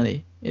deposit some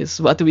money. It's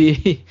what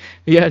we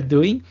are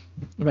doing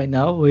right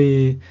now.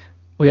 We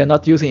are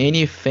not using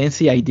any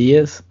fancy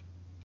ideas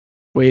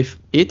with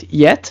it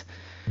yet.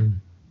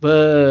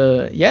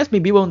 But yes,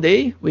 maybe one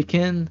day we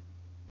can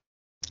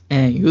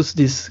use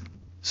these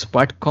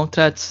smart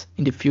contracts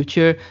in the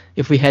future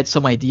if we had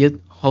some idea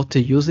how to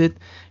use it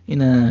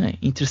in an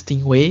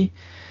interesting way.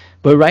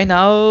 But right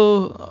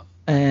now,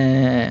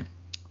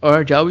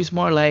 our job is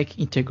more like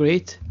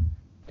integrate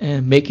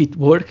and make it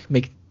work,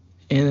 make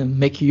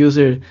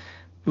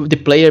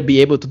the player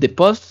be able to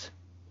deposit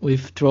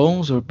with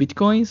Trons or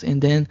Bitcoins, and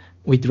then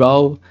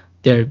withdraw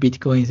their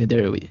Bitcoins and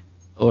their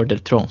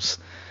Trons.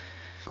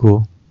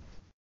 Cool.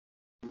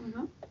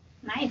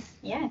 Nice,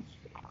 yeah.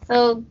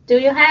 So do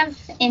you have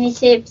any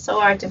tips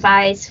or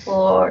advice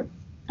for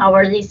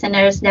our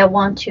listeners that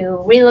want to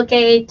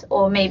relocate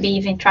or maybe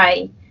even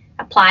try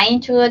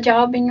applying to a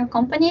job in your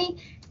company?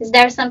 Is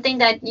there something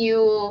that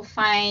you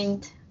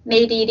find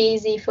made it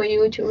easy for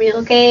you to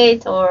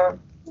relocate, or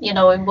you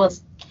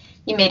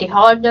made it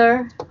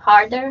harder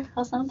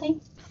or something?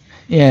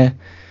 Yeah.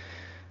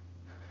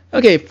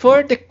 Okay,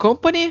 for the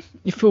company,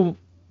 if you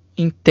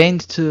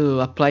intend to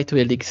apply to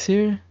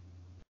Elixir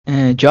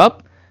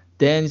job,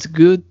 then it's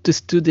good to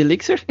study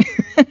Elixir.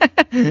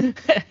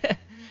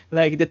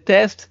 Like the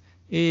test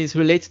is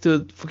related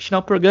to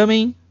functional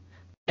programming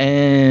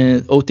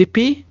and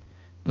OTP.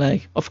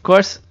 Like, of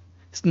course,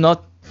 it's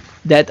not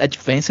that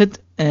advanced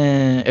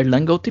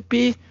Erlang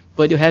OTP,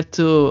 but you have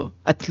to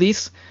at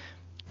least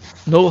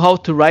know how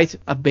to write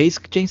a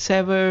basic chain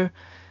server,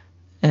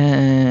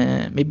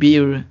 maybe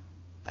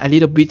a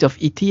little bit of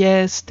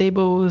ETS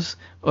tables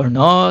or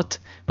not.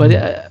 But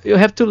you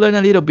have to learn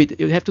a little bit.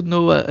 You have to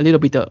know a little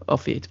bit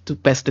of it to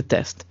pass the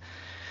test.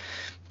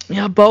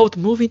 About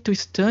moving to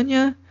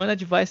Estonia, one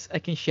advice I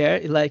can share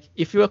is like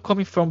if you are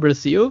coming from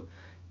Brazil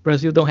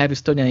don't have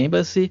Estonia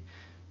embassy,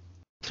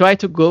 try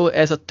to go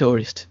as a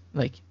tourist.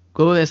 Like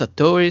go as a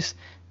tourist,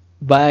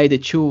 buy the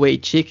two-way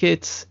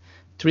tickets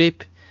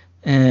trip,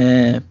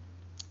 and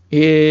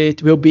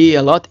it will be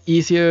a lot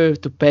easier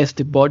to pass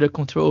the border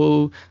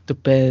control to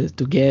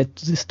get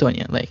to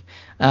Estonia. Like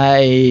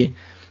I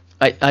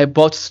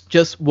bought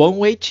just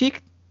one-way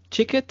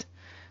ticket.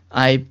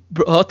 I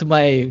brought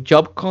my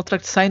job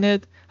contract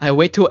signed. I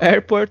went to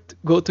airport,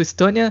 go to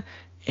Estonia,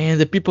 and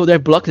the people there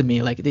blocked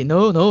me. Like they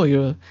no,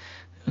 you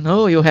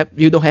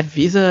don't have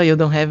visa, you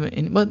don't have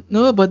any, but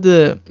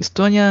the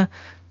Estonia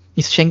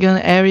is Schengen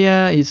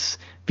area, is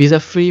visa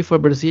free for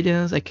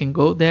Brazilians. I can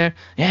go there.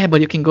 Yeah,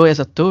 but you can go as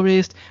a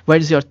tourist. Where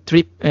is your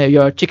trip,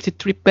 your ticketed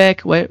trip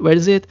back? Where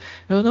is it?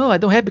 Oh no, I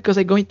don't have because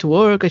I going to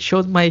work. I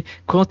showed my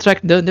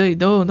contract.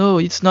 No,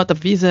 it's not a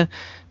visa.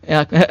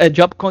 A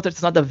job contract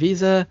is not a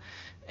visa,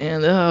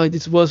 and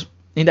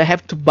and I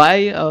have to buy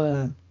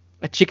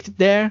a ticket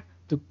there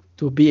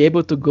to be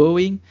able to go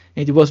in,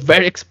 and it was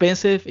very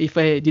expensive. If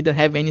I didn't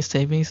have any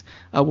savings,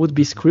 I would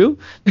be screwed.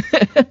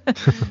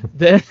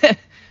 then,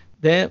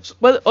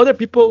 but other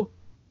people,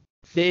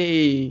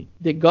 they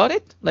got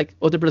it. Like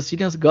other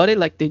Brazilians got it.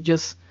 Like they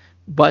just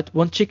bought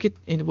one ticket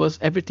and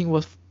everything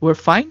were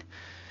fine.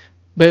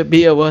 But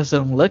maybe I was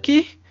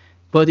unlucky.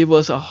 But it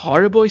was a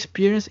horrible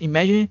experience.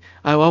 Imagine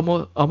I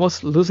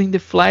almost losing the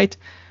flight.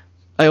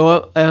 I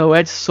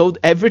already sold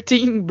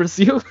everything in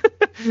Brazil.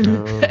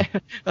 Oh.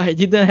 I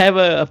didn't have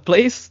a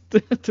place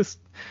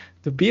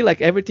to be.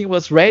 Like everything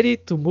was ready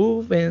to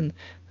move, and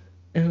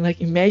like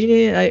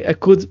imagine I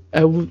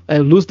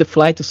lose the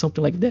flight or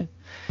something like that.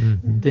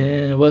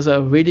 Then it was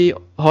a really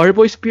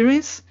horrible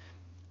experience.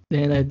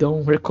 Then I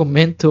don't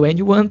recommend to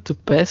anyone to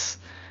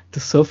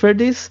suffer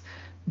this.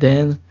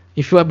 Then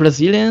if you are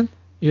Brazilian,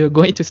 you're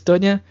going to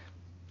Estonia,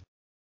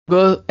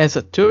 go as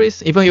a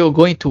tourist. Even you're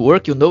going to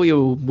work, you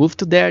move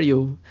to there,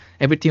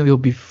 everything will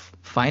be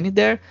fine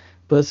there.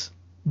 But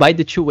buy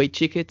the two-way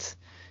tickets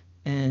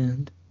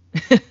and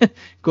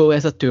go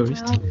as a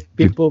tourist. Well,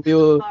 People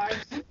will,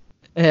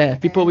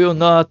 hard. people will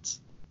not,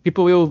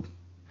 people will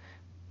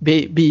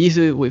be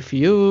easy with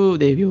you.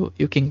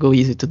 You can go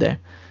easy to there.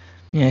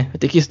 Yeah, I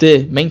think it's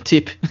the main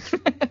tip.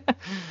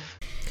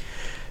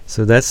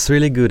 So that's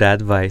really good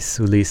advice,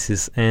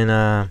 Ulysses.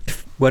 And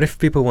what if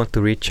people want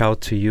to reach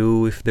out to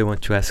you, if they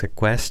want to ask a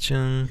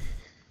question?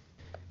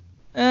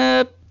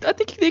 I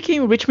think they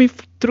can reach me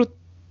through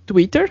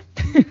Twitter.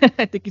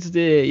 I think it's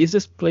the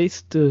easiest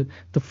place to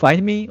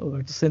find me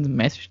or to send a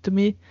message to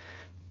me.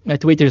 My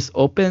Twitter is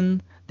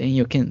open. Then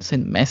you can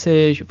send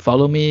message,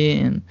 follow me,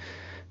 and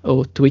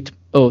tweet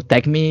or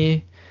tag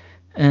me.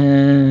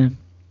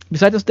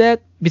 Besides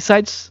that,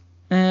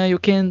 you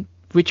can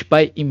reach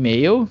by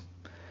email.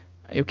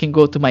 You can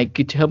go to my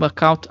GitHub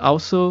account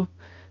also.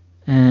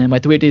 My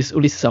Twitter is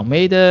Ulisses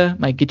Almeida.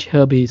 My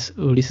GitHub is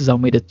Ulisses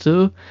Almeida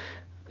 2.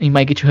 In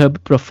my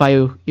GitHub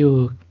profile,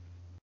 you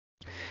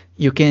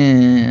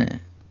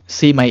can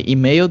see my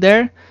email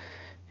there.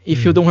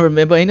 If you don't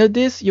remember any of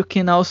this, you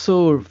can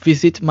also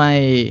visit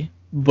my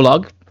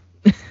blog.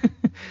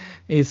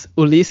 It's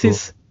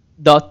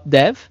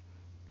ulysses.dev.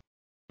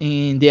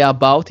 In the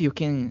about, you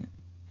can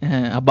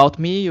about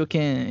me.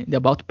 The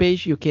about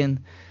page. You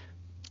can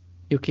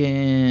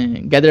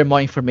gather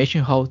more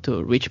information how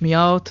to reach me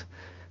out.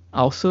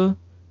 Also,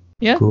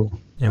 yeah. Cool.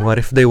 And what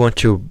if they want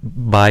to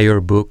buy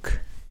your book?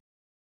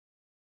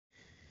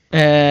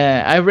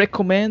 I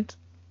recommend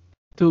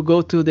to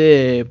go to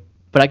the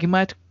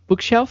Pragmatic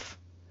bookshelf.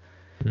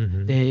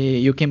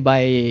 You can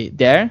buy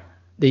there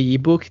the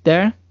ebook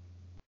there.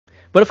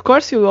 But of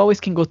course, you always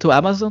can go to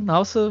Amazon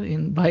also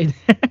and buy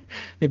there.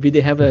 Maybe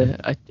they have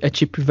a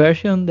cheap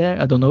version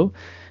there. I don't know.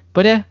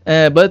 But yeah,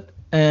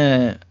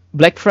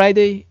 Black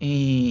Friday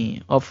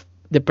of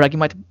the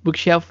Pragmatic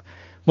bookshelf,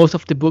 most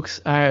of the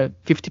books are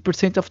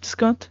 50% of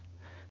discount.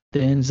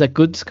 Then it's a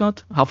good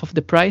discount, half of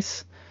the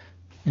price.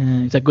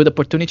 It's a good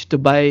opportunity to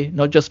buy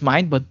not just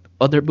mine, but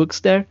other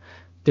books there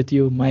that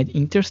you might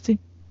interested.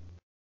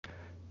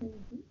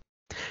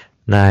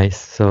 Nice.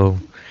 So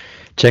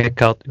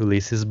check out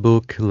Ulysses'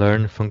 book,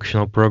 Learn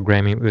Functional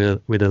Programming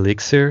with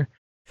Elixir.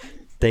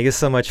 Thank you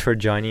so much for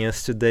joining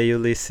us today,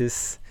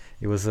 Ulysses.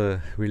 It was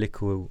a really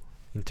cool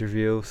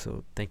interview,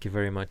 so thank you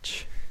very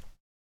much.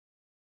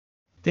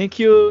 Thank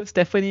you,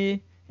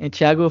 Stephanie and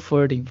Thiago,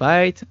 for the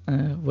invite.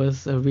 It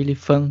was a really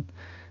fun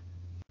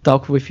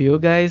talk with you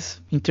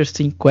guys.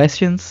 Interesting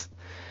questions.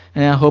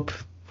 And I hope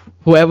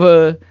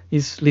whoever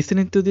is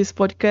listening to this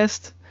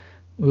podcast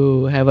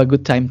will have a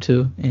good time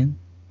too and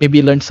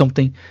maybe learn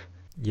something.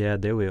 Yeah,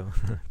 they will.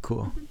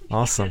 Cool.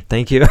 Awesome.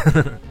 Thank you.